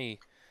First 20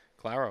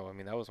 Claro, I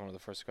mean, that was one of the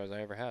first cigars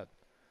I ever had.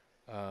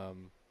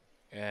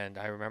 And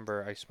I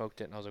remember I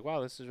smoked it, and I was like,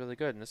 wow, this is really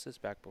good. And this is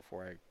back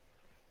before I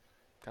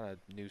kind of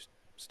knew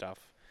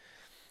stuff.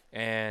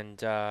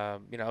 And, I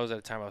was at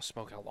a time I was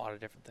smoking a lot of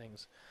different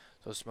things.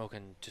 So I was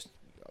smoking just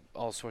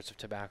all sorts of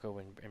tobacco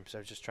and so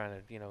I was just trying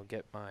to,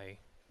 get my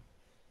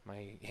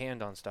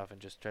hand on stuff and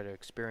just try to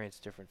experience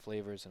different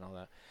flavors and all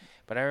that.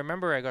 But I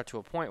remember I got to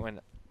a point when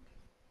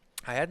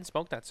I hadn't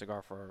smoked that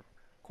cigar for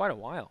quite a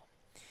while.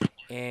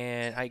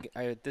 And I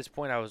at this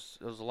point I was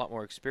a lot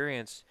more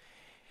experienced.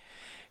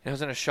 And I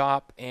was in a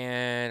shop,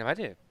 and I might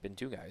have been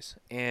 2 guys,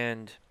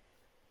 and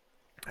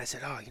I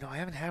said, "Oh, I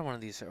haven't had one of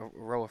these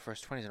Eiroa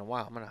First 20s in a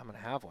while. I'm gonna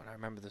have one." I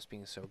remember this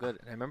being so good,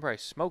 and I remember I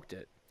smoked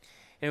it,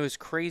 and it was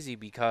crazy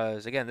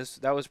because again,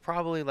 that was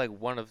probably like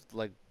one of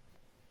like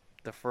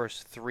the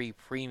first 3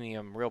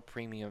 real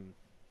premium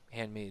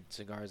handmade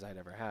cigars I'd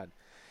ever had,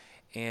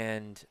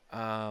 and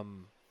I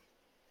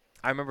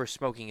remember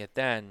smoking it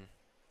then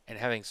and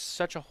having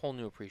such a whole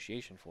new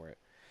appreciation for it.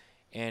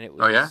 And it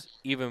was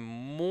even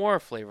more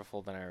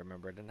flavorful than I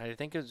remembered. And I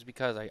think it was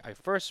because I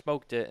first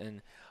smoked it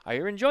and I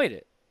enjoyed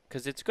it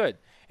because it's good.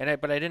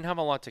 But I didn't have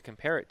a lot to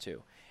compare it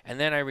to.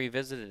 And then I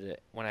revisited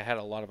it when I had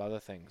a lot of other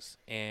things.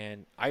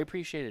 And I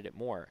appreciated it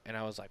more. And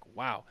I was like,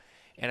 wow.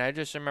 And I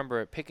just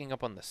remember picking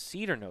up on the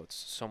cedar notes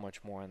so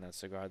much more on that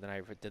cigar than I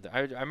ever did.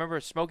 I remember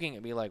smoking it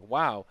and be like,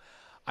 wow,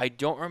 I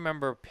don't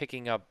remember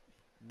picking up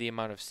the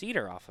amount of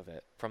cedar off of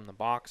it from the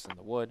box and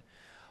the wood.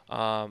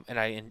 And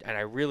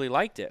I really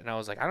liked it, and I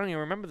was like, I don't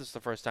even remember this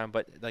the first time,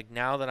 but like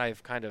now that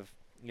I've kind of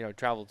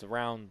traveled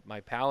around my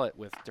palate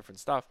with different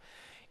stuff,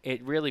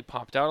 it really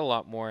popped out a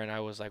lot more, and I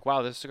was like,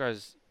 wow, this cigar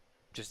is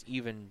just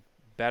even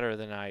better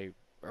than I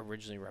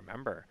originally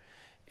remember,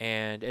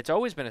 and it's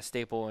always been a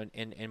staple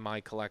in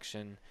my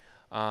collection.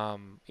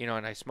 You know,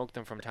 and I smoke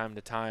them from time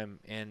to time,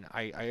 and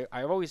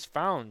I've always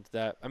found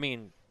that, I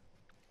mean,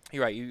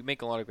 you're right, you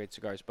make a lot of great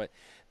cigars, but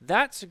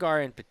that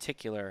cigar in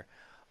particular,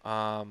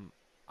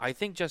 I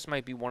think just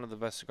might be one of the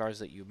best cigars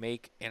that you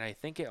make, and I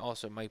think it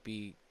also might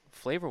be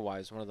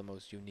flavor-wise one of the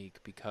most unique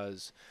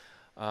because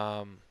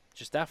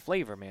just that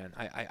flavor, man.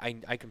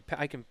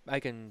 I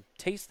can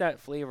taste that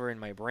flavor in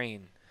my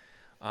brain,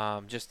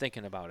 just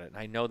thinking about it. And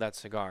I know that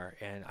cigar,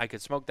 and I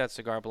could smoke that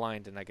cigar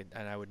blind, and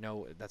I would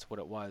know that's what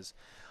it was.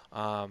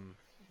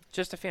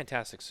 Just a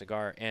fantastic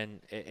cigar,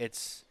 and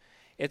it's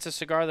a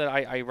cigar that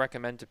I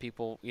recommend to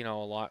people, you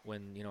know, a lot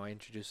when, you know, I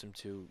introduce them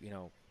to, you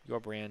know, your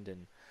brand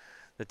and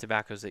the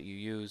tobaccos that you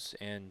use,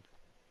 and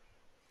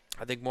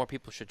I think more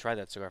people should try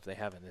that cigar if they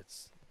haven't.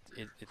 It's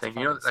a you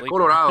know, fucking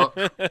Colorado.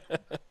 sleeper.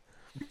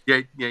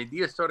 The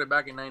idea started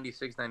back in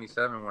 96,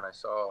 97 when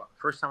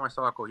first time I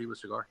saw a Cohiba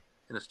cigar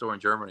in a store in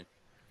Germany.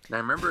 And I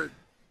remember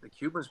the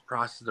Cubans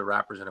processed the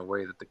wrappers in a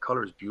way that the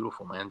color is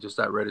beautiful, man, just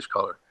that reddish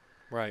color.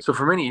 Right. So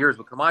for many years,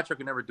 but Camacho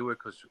could never do it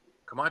because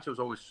Camacho was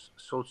always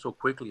so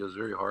quickly. It was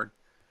very hard.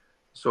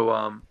 So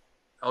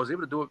I was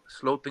able to do it,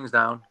 slow things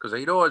down, because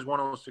Eiroa is one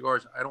of those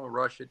cigars. I don't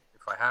rush it.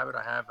 If I have it,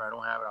 I have it. I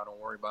don't have it, I don't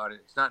worry about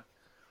it. It's not.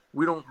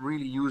 We don't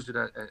really use it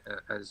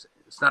as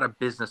it's not a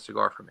business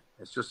cigar for me.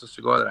 It's just a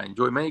cigar that I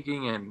enjoy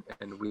making, and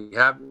we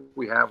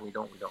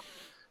don't.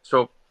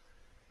 So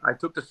I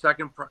took the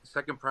second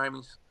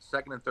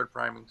and third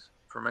primings,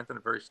 fermented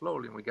it very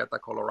slowly, and we got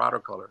that Colorado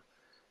color.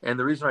 And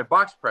the reason I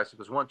box press it,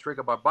 because one trick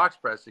about box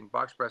pressing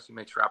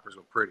makes wrappers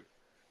look pretty.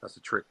 That's the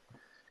trick.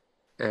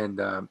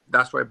 And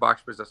that's why I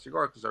box press that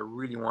cigar, because I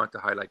really want to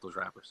highlight those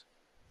wrappers.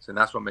 So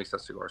that's what makes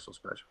that cigar so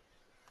special.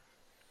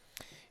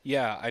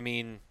 Yeah, I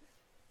mean,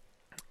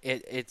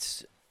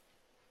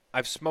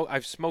 I've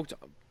smoked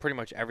pretty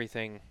much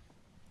everything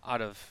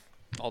out of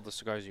all the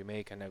cigars you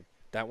make, and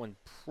that one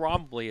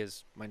probably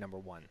is my number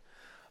one,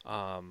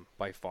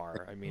 by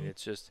far. I mean,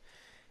 it's just,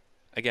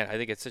 again, I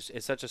think it's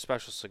such a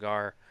special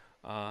cigar,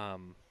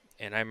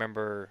 and I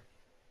remember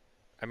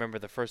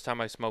the first time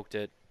I smoked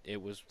it,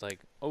 it was like,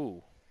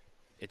 oh,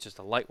 it's just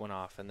a light went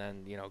off, and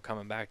then, you know,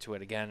 coming back to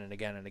it again and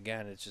again and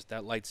again, it's just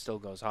that light still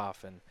goes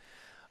off, and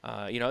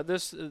you know,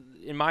 this,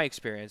 in my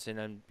experience,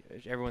 and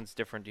everyone's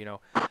different, you know,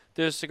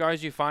 there's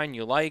cigars you find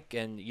you like,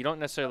 and you don't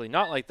necessarily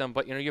not like them,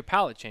 but, you know, your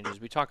palate changes.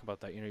 We talk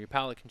about that. You know, your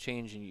palate can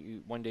change, and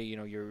you one day, you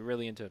know, you're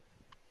really into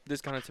this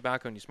kind of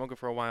tobacco, and you smoke it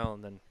for a while,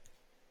 and then,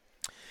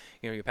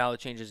 you know, your palate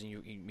changes,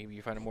 and maybe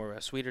you find a more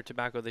sweeter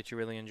tobacco that you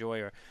really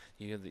enjoy, or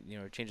you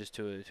know, it changes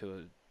to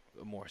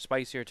a more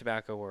spicier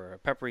tobacco or a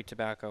peppery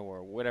tobacco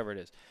or whatever it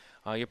is.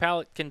 Your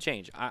palate can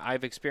change.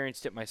 I've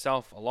experienced it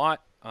myself a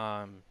lot.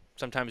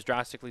 Sometimes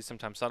drastically,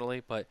 sometimes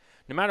subtly, but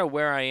no matter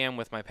where I am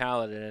with my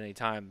palate at any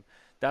time,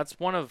 that's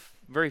one of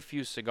very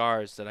few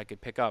cigars that I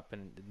could pick up,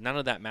 and none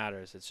of that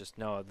matters. It's just,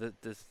 no,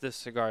 this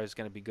cigar is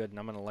going to be good, and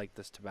I'm going to like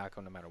this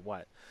tobacco no matter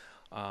what.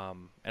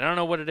 And I don't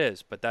know what it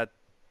is, but that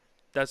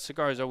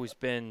cigar has always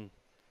been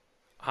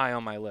high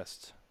on my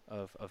list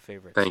of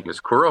favorites. Thank you.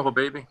 It's Corojo,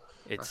 baby.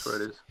 That's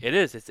what it is. It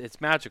is. It's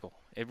magical.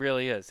 It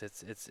really is.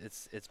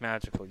 It's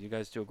magical. You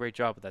guys do a great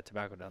job with that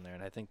tobacco down there,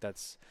 and I think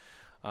that's,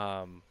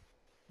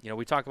 you know,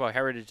 we talk about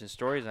heritage and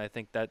stories, and I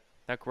think that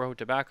Corojo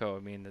tobacco, I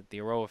mean, the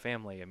Eiroa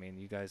family, I mean,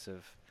 you guys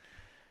have,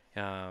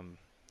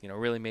 you know,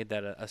 really made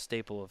that a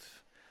staple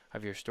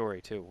of your story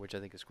too, which I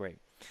think is great.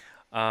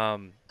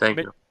 Thank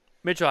you,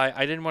 Mitchell.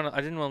 I didn't want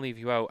to leave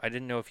you out. I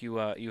didn't know if you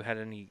had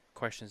any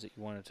questions that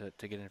you wanted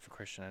to get in for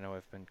Christian. I know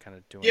I've been kind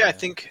of doing. Yeah, I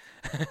think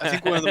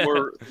one of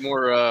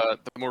the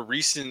more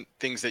recent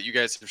things that you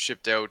guys have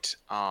shipped out,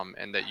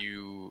 and that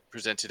you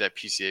presented at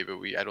PCA,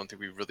 but I don't think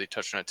we really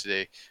touched on it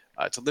today.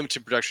 It's a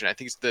limited production. I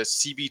think it's the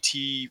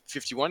CBT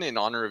 51 in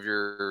honor of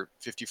your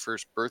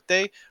 51st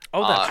birthday.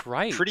 Oh, that's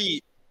right.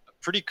 Pretty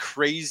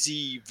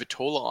crazy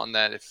Vitola on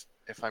that. If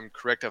I'm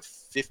correct, a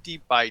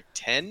 50 by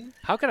 10.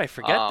 How could I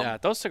forget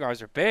that? Those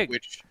cigars are big.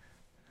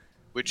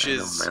 Which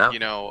is, you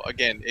know,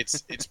 again,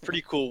 it's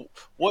pretty cool.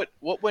 What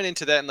went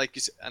into that? And like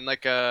you said, and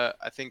like I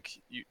think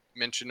you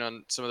mentioned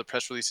on some of the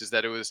press releases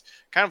that it was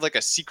kind of like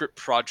a secret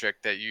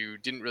project that you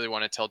didn't really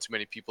want to tell too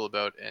many people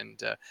about.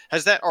 And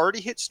has that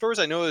already hit stores?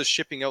 I know it was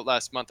shipping out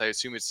last month. I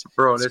assume it's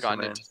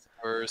gone into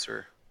stores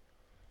or.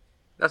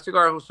 That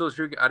cigar was so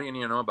sure I didn't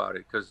even know about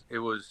it because it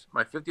was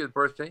my 50th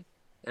birthday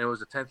and it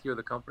was the 10th year of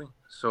the company.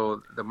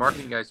 So the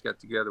marketing guys got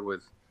together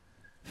with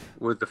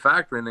the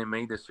factory and they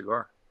made this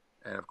cigar.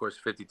 And of course,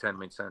 5010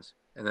 made sense.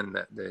 And then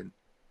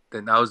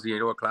then that was the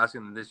Eiroa Classic,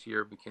 and this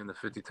year became the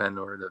 5010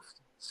 or the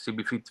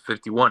CB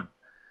 51.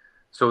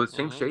 So the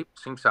same shape,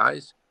 same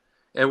size.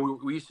 And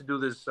we used to do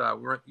this.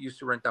 We used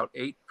to rent out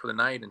 8 for the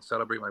night and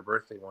celebrate my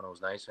birthday when it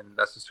was nice. And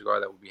that's the cigar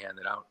that would be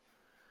handed out,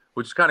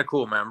 which is kind of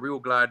cool, man. I'm real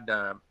glad.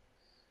 I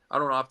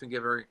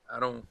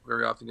don't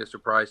very often get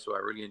surprised, so I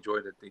really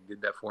enjoyed that they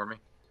did that for me.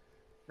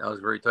 That was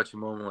a very touching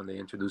moment when they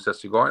introduced that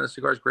cigar, and the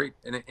cigar is great.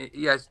 And it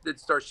did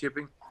start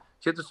shipping.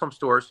 Shipped to some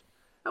stores.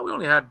 And we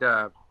only had,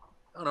 30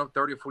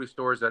 or 40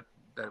 stores that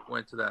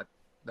went to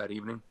that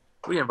evening.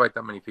 We didn't invite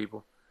that many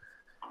people.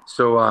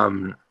 So I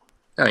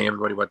think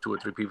everybody about 2 or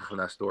 3 people from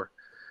that store.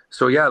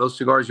 So yeah, those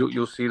cigars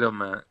you'll see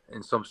them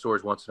in some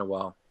stores once in a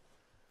while,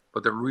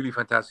 but they're really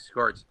fantastic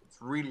cigars. It's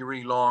really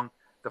really long.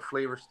 The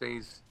flavor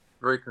stays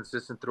very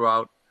consistent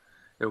throughout.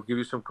 It will give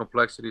you some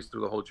complexities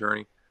through the whole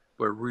journey,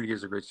 but it really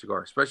is a great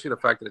cigar. Especially the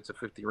fact that it's a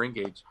 50 ring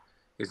gauge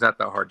is not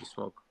that hard to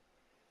smoke.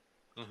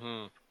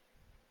 Mm-hmm.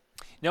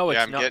 No,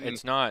 it's not.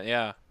 It's not.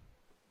 Yeah.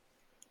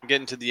 I'm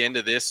getting to the end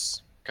of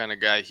this kind of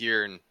guy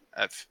here, and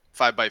at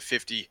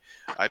 5x50,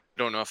 I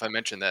don't know if I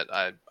mentioned that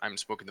I'm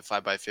smoking the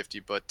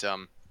 5x50, but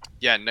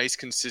yeah, nice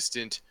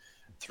consistent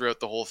throughout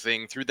the whole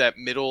thing. Through that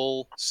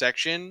middle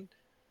section,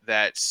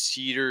 that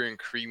cedar and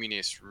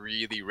creaminess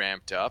really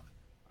ramped up.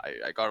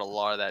 I got a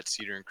lot of that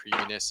cedar and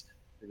creaminess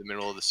through the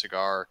middle of the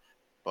cigar,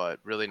 but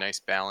really nice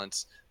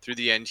balance. Through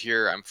the end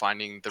here, I'm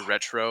finding the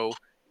retro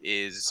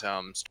is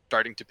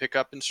starting to pick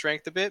up in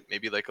strength a bit,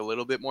 maybe like a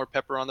little bit more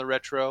pepper on the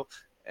retro,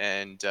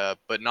 and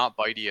but not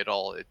bitey at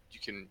all. You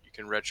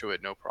can retro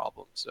it no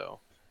problem. So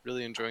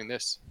really enjoying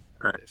this.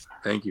 All right,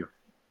 thank you.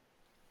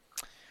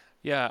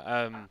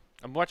 Yeah,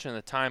 I'm watching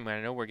the time, and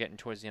I know we're getting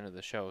towards the end of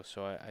the show,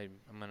 so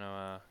I'm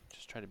gonna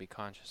just try to be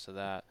conscious of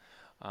that.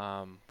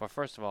 But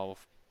first of all,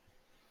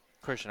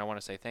 Christian, I want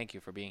to say thank you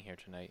for being here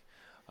tonight,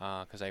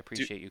 because I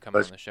appreciate you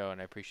coming on the show,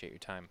 and I appreciate your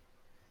time.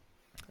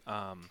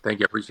 Thank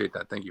you. I appreciate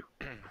that. Thank you.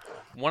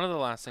 One of the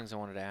last things I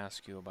wanted to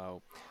ask you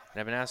about, and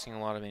I've been asking a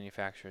lot of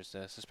manufacturers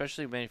this,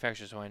 especially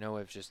manufacturers who I know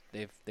have just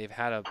they've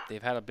had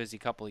a busy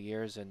couple of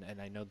years, and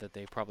I know that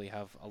they probably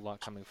have a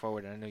lot coming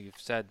forward. And I know you've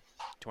said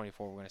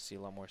 24 we're going to see a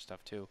lot more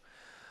stuff too.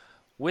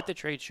 With the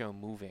trade show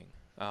moving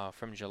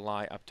from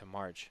July up to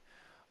March,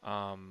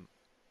 how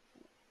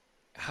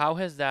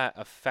has that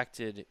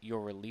affected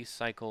your release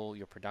cycle,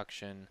 your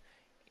production,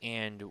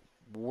 and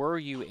were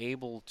you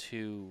able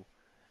to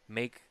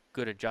make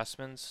good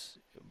adjustments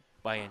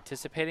by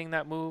anticipating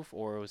that move,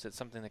 or was it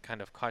something that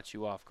kind of caught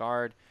you off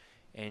guard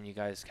and you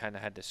guys kind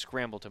of had to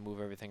scramble to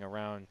move everything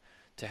around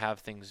to have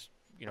things,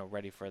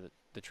 ready for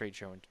the trade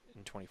show in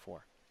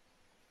 24?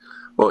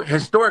 Well,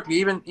 historically,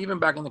 even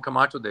back in the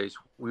Camacho days,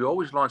 we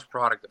always launched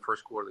product the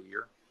first quarter of the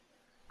year,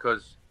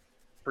 because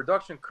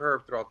production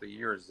curve throughout the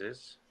year is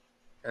this,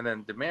 and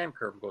then demand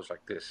curve goes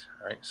like this,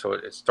 right? So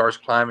it starts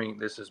climbing.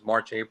 This is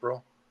March,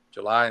 April,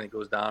 July, and it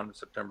goes down in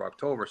September,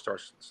 October,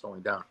 starts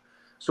slowing down.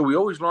 So we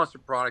always launched the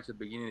products at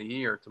the beginning of the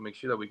year to make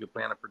sure that we could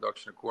plan the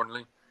production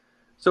accordingly.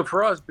 So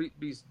for us,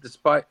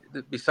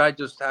 besides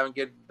just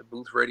getting the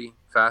booth ready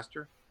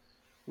faster,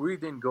 we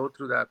didn't go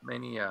through that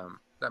many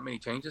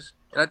changes.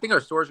 And I think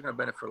our stores are going to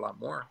benefit a lot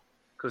more,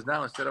 because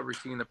now instead of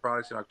receiving the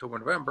products in October,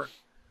 November,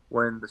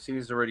 when the season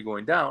is already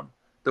going down,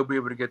 they'll be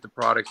able to get the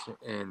products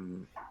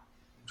in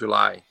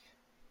June,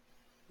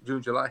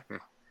 July.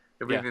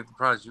 They'll be able to get the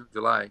products June,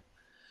 July,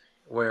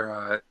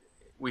 where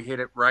we hit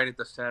it right at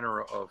the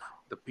center of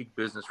the peak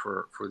business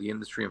for the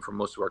industry and for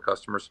most of our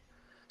customers.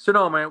 So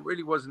no, man, it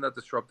really wasn't that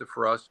disruptive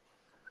for us.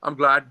 I'm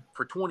glad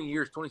for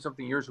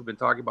 20-something years, we've been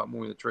talking about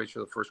moving the trade show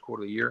the first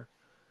quarter of the year.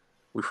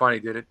 We finally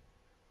did it,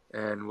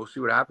 and we'll see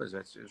what happens.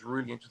 It's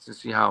really interesting to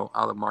see how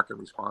the market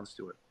responds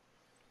to it.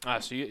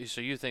 So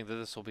you think that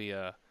this will be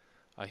a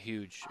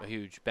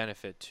huge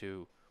benefit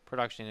to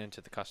production and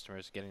to the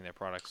customers getting their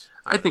products?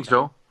 I think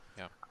so.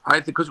 Yeah. I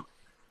think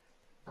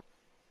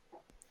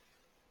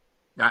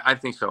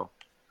so.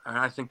 And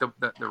I think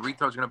the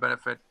retail is going to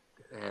benefit,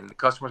 and the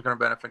customer is going to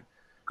benefit.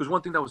 Because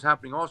one thing that was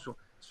happening also,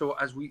 so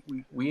as we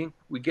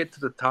get to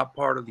the top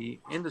part of the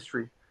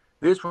industry,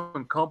 this is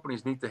when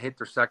companies need to hit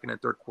their second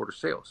and third quarter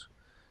sales.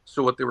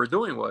 So what they were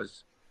doing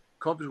was,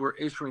 companies were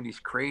issuing these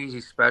crazy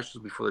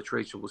specials before the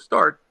trade show will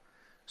start.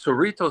 So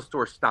retail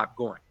stores stopped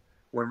going.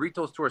 When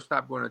retail stores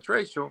stop going to the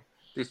trade show,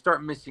 they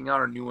start missing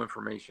out on new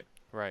information.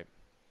 Right.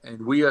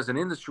 And we as an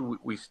industry,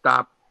 we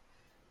stop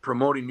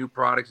promoting new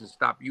products and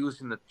stop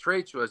using the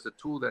trade show as the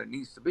tool that it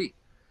needs to be.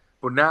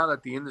 But now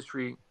that the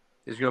industry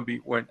is going to be,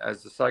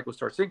 as the cycle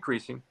starts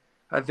increasing,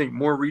 I think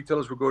more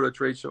retailers will go to the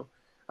trade show.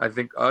 I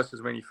think us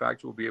as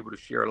manufacturers will be able to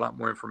share a lot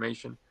more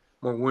information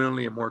more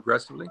willingly and more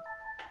aggressively.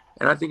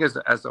 And I think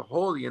as a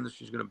whole, the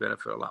industry is going to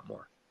benefit a lot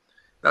more.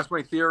 That's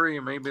my theory,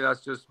 and maybe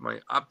that's just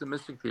my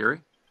optimistic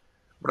theory,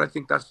 but I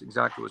think that's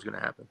exactly what's going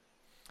to happen.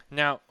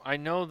 Now, I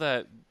know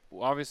that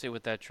obviously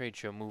with that trade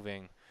show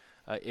moving,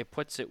 it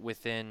puts it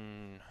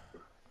within,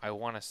 I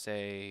want to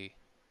say,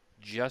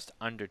 just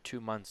under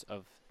 2 months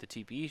of the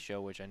TPE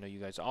show, which I know you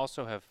guys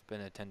also have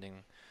been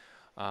attending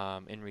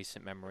in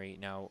recent memory.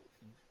 Now,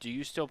 do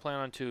you still plan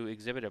on to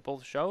exhibit at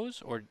both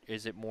shows, or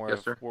is it more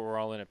Yes, sir. where we're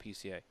all in a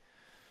PCA?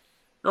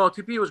 No,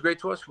 TPE was great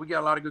to us. We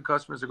got a lot of good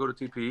customers that go to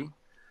TPE,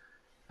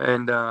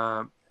 and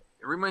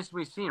it remains to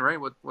be seen, right,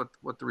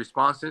 what the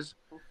response is.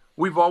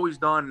 We've always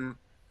done,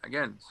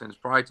 again, since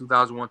probably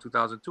 2001,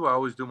 2002, I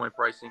always do my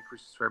price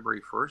increases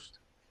February 1st.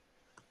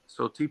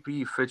 So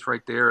TPE fits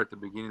right there at the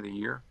beginning of the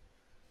year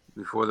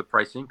before the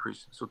price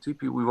increase. So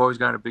TPE, we've always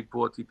got a big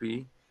pull at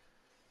TPE.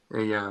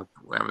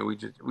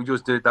 We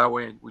just did it that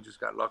way, and we just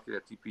got lucky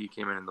that TPE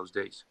came in those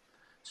days.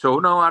 So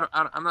no,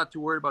 I'm not too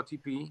worried about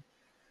TPE.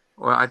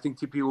 Well, I think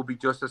TPE will be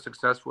just as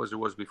successful as it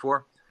was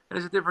before. and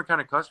it's a different kind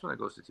of customer that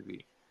goes to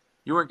TPE.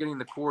 You weren't getting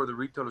the core of the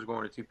retailers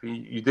going to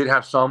TPE. You did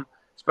have some,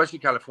 especially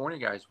California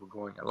guys were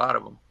going, a lot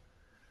of them.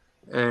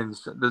 And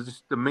so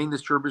the main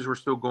distributors were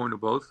still going to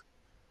both,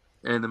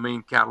 and the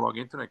main catalog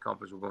internet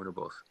companies were going to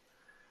both.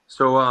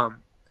 So,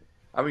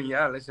 I mean,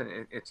 yeah,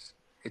 listen,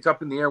 it's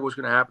up in the air what's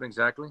going to happen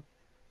exactly.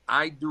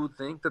 I do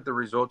think that the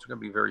results are going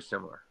to be very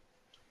similar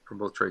from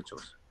both trade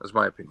shows. That's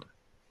my opinion.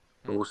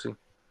 But we'll see.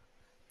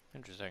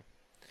 Interesting.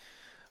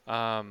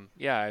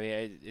 Yeah, I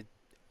mean,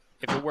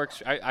 if it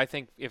works, I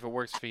think if it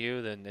works for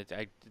you, then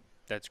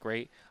that's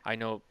great. I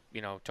know,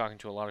 talking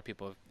to a lot of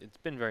people, it's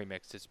been very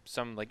mixed. It's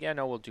some like, yeah,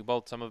 no, we'll do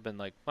both. Some have been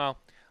like, well,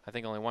 I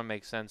think only one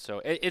makes sense.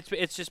 So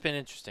it's just been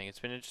interesting. It's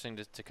been interesting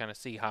to kind of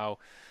see how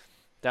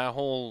that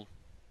whole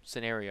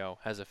scenario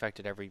has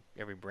affected every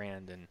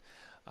brand and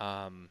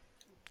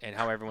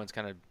how everyone's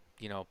kind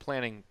of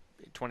planning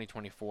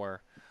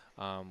 2024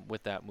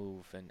 with that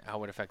move and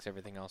how it affects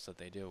everything else that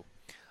they do.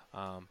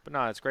 But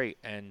no, it's great,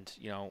 and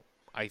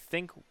I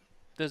think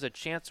there's a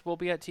chance we'll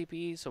be at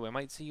TPE, so we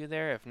might see you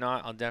there. If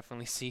not, I'll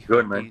definitely see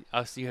you.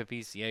 I'll see you at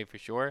BCA for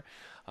sure,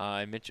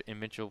 and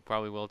Mitchell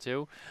probably will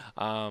too.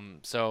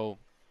 So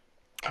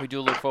we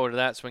do look forward to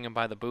that, swinging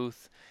by the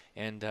booth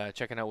and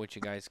checking out what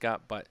you guys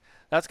got. But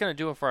that's gonna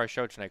do it for our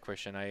show tonight,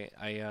 Christian. I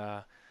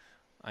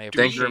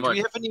appreciate. Do we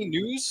have any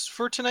news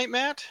for tonight,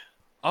 Matt?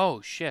 Oh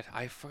shit,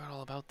 I forgot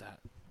all about that.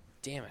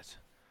 Damn it.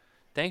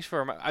 Thanks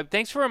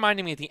for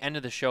reminding me at the end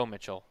of the show,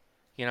 Mitchell.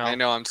 I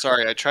know. I'm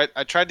sorry. I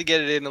tried to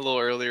get it in a little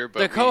earlier, but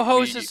the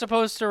co-host is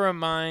supposed to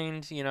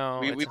remind.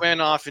 We went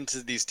off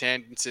into these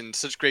tangents and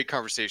such great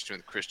conversation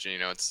with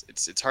Christian.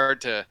 It's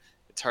hard to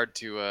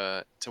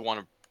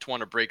want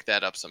to break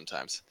that up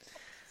sometimes.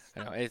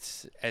 I know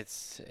it's and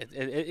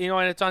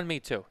it's on me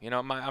too.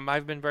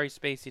 I've been very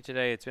spacey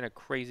today. It's been a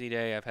crazy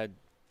day. I've had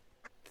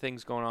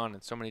things going on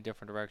in so many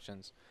different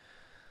directions.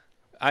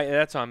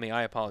 That's on me.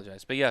 I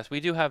apologize. But yes, we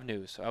do have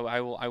news. I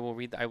will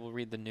read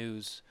the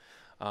news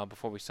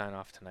before we sign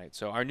off tonight.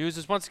 So our news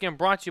is once again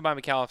brought to you by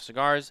McAuliffe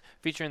Cigars,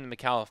 featuring the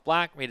McAuliffe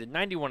Black, rated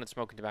 91 at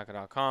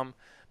SmokingTobacco.com.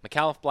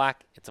 McAuliffe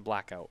Black, it's a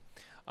blackout.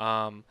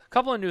 A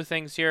couple of new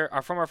things here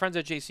are from our friends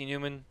at J.C.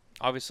 Newman.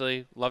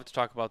 Obviously, love to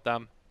talk about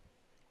them.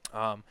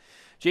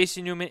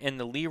 J.C. Newman and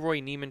the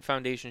Leroy Neiman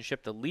Foundation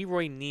shipped the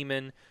Leroy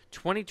Neiman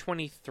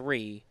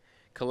 2023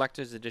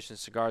 Collector's Edition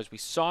cigars. We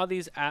saw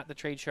these at the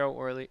trade show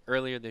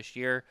earlier this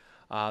year.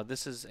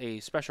 This is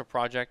a special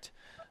project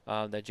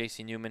that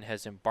J.C. Newman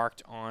has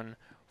embarked on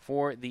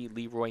for the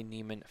Leroy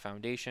Neiman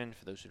Foundation.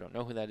 For those who don't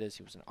know who that is,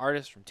 he was an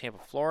artist from Tampa,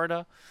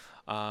 Florida.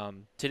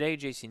 Today,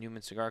 J.C.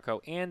 Newman Cigar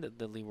Co. and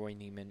the Leroy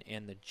Neiman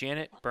and the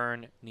Janet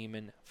Byrne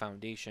Neiman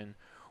Foundation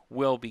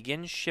will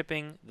begin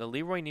shipping the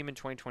Leroy Neiman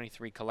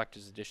 2023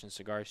 Collector's Edition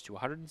cigars to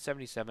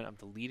 177 of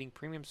the leading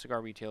premium cigar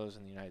retailers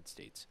in the United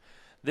States.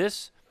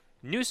 This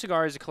new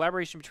cigar is a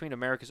collaboration between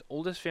America's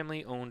oldest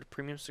family-owned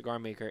premium cigar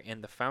maker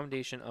and the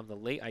foundation of the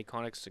late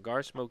iconic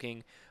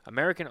cigar-smoking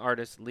American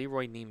artist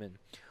Leroy Neiman.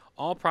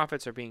 All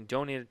profits are being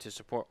donated to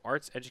support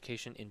arts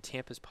education in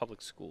Tampa's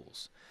public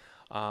schools.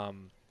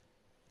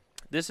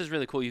 This is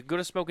really cool. You can go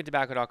to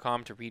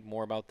SmokingTobacco.com to read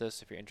more about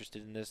this if you're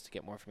interested in this, to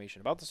get more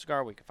information about the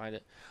cigar. We can find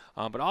it.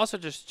 But also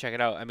just check it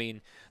out. I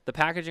mean, the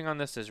packaging on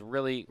this is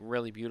really,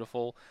 really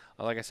beautiful.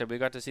 Like I said, we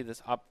got to see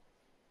this up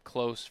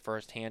close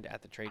firsthand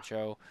at the trade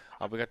show.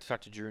 We got to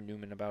talk to Drew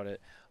Newman about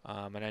it,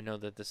 and I know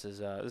that this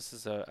is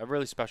a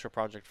really special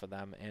project for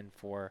them and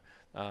for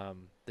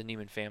the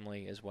Neiman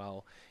family as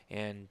well.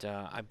 And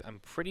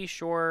I'm pretty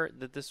sure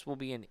that this will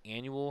be an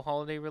annual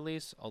holiday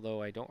release,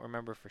 although I don't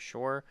remember for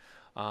sure.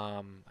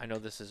 I know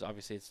this is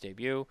obviously its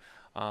debut,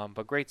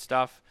 but great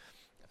stuff.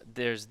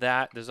 There's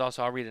that. There's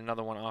also, I'll read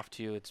another one off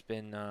to you. It's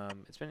been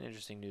an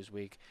interesting news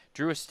week.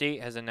 Drew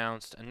Estate has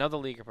announced another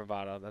Liga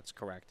Privada. That's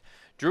correct.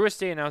 Drew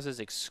Estate announces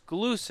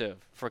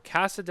exclusive for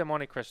Casa de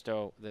Monte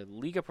Cristo the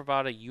Liga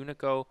Privada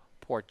Unico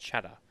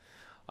Porchetta.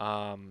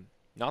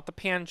 Not the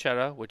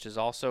Pancetta, which is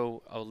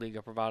also a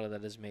Liga Privada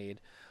that is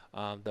made.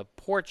 The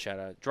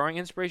porchetta, drawing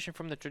inspiration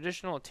from the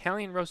traditional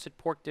Italian roasted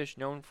pork dish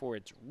known for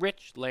its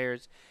rich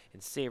layers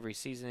and savory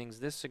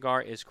seasonings. This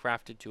cigar is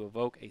crafted to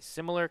evoke a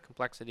similar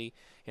complexity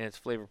in its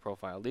flavor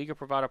profile. Liga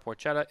Privada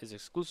Porchetta is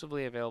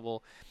exclusively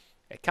available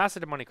at Casa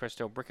de Monte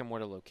Cristo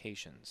brick-and-mortar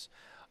locations.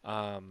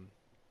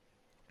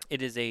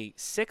 It is a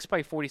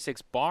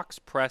 6x46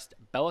 box-pressed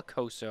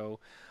Bellicoso.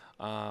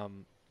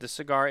 The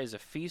cigar is a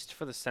feast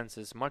for the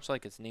senses, much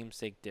like its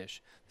namesake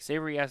dish. The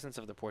savory essence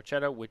of the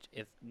porchetta, which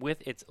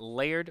with its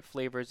layered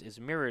flavors, is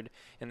mirrored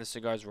in the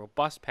cigar's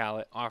robust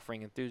palate,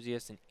 offering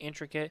enthusiasts an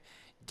intricate,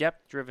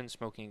 depth-driven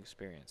smoking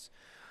experience.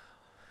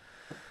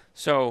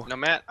 So now,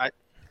 Matt,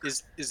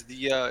 is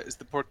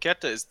the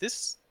porchetta, is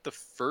this the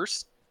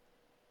first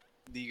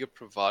Liga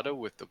Privada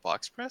with the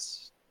box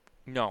press?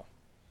 No.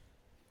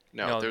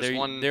 No, there's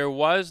one. There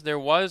was,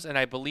 and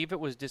I believe it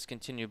was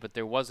discontinued, but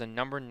there was a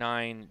number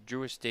 9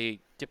 Drew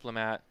Estate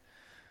Diplomat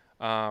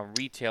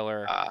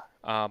retailer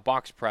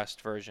box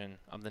pressed version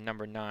of the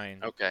number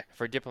 9. Okay.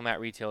 For Diplomat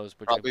retailers,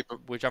 which I'm probably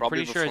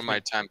pretty sure before my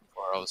time,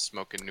 before I was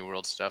smoking New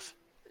World stuff.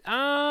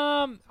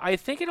 I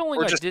think it only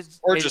or got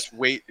just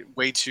way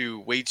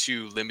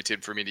too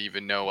limited for me to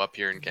even know up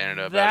here in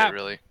Canada about it.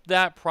 Really,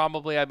 that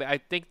probably. I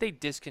think they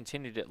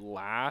discontinued it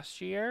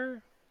last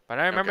year, but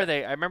I remember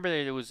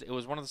it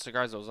was one of the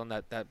cigars that was on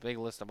that big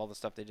list of all the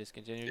stuff they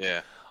discontinued.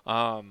 Yeah.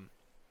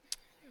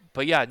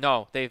 But yeah,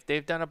 no,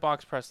 they've done a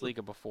box press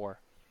Liga before,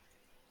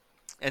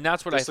 and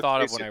that's what I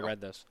thought of when I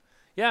read this.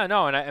 Yeah,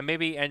 no, and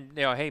maybe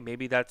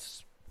maybe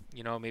that's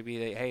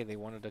maybe they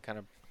wanted to kind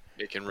of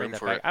making room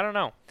for it. I don't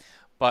know.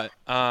 But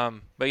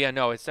yeah,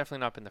 no, it's definitely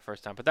not been the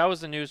first time. But that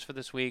was the news for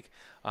this week.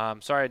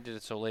 Sorry I did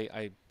it so late.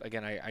 I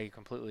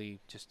completely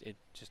just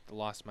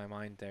lost my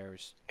mind there.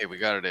 Hey, we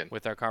got it in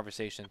with our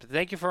conversation. But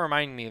thank you for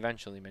reminding me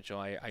eventually, Mitchell.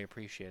 I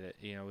appreciate it.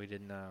 We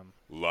didn't.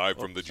 Live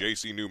from the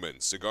J.C. Newman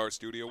Cigar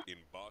Studio in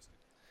Boston.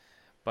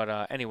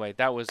 But anyway,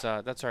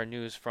 that's our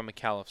news from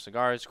C.L.E.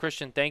 Cigars.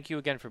 Christian, thank you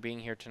again for being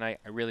here tonight.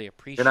 I really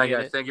appreciate it. Good night,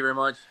 guys. Thank you very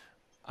much.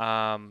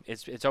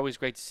 It's always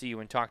great to see you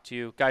and talk to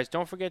you. Guys,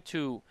 don't forget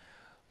to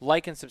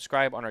like and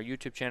subscribe on our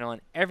YouTube channel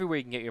and everywhere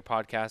you can get your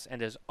podcasts.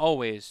 And as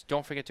always,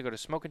 don't forget to go to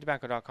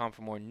smokingtobacco.com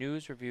for more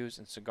news, reviews,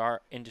 and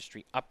cigar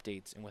industry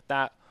updates. And with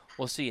that,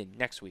 we'll see you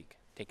next week.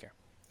 Take care.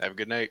 Have a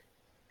good night.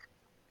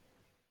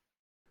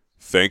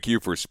 Thank you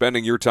for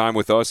spending your time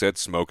with us at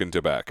Smokin'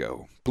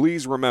 Tobacco.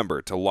 Please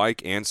remember to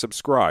like and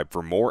subscribe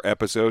for more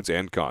episodes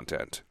and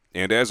content.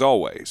 And as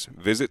always,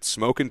 visit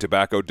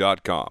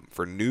smokingtobacco.com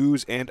for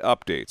news and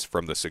updates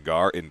from the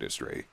cigar industry.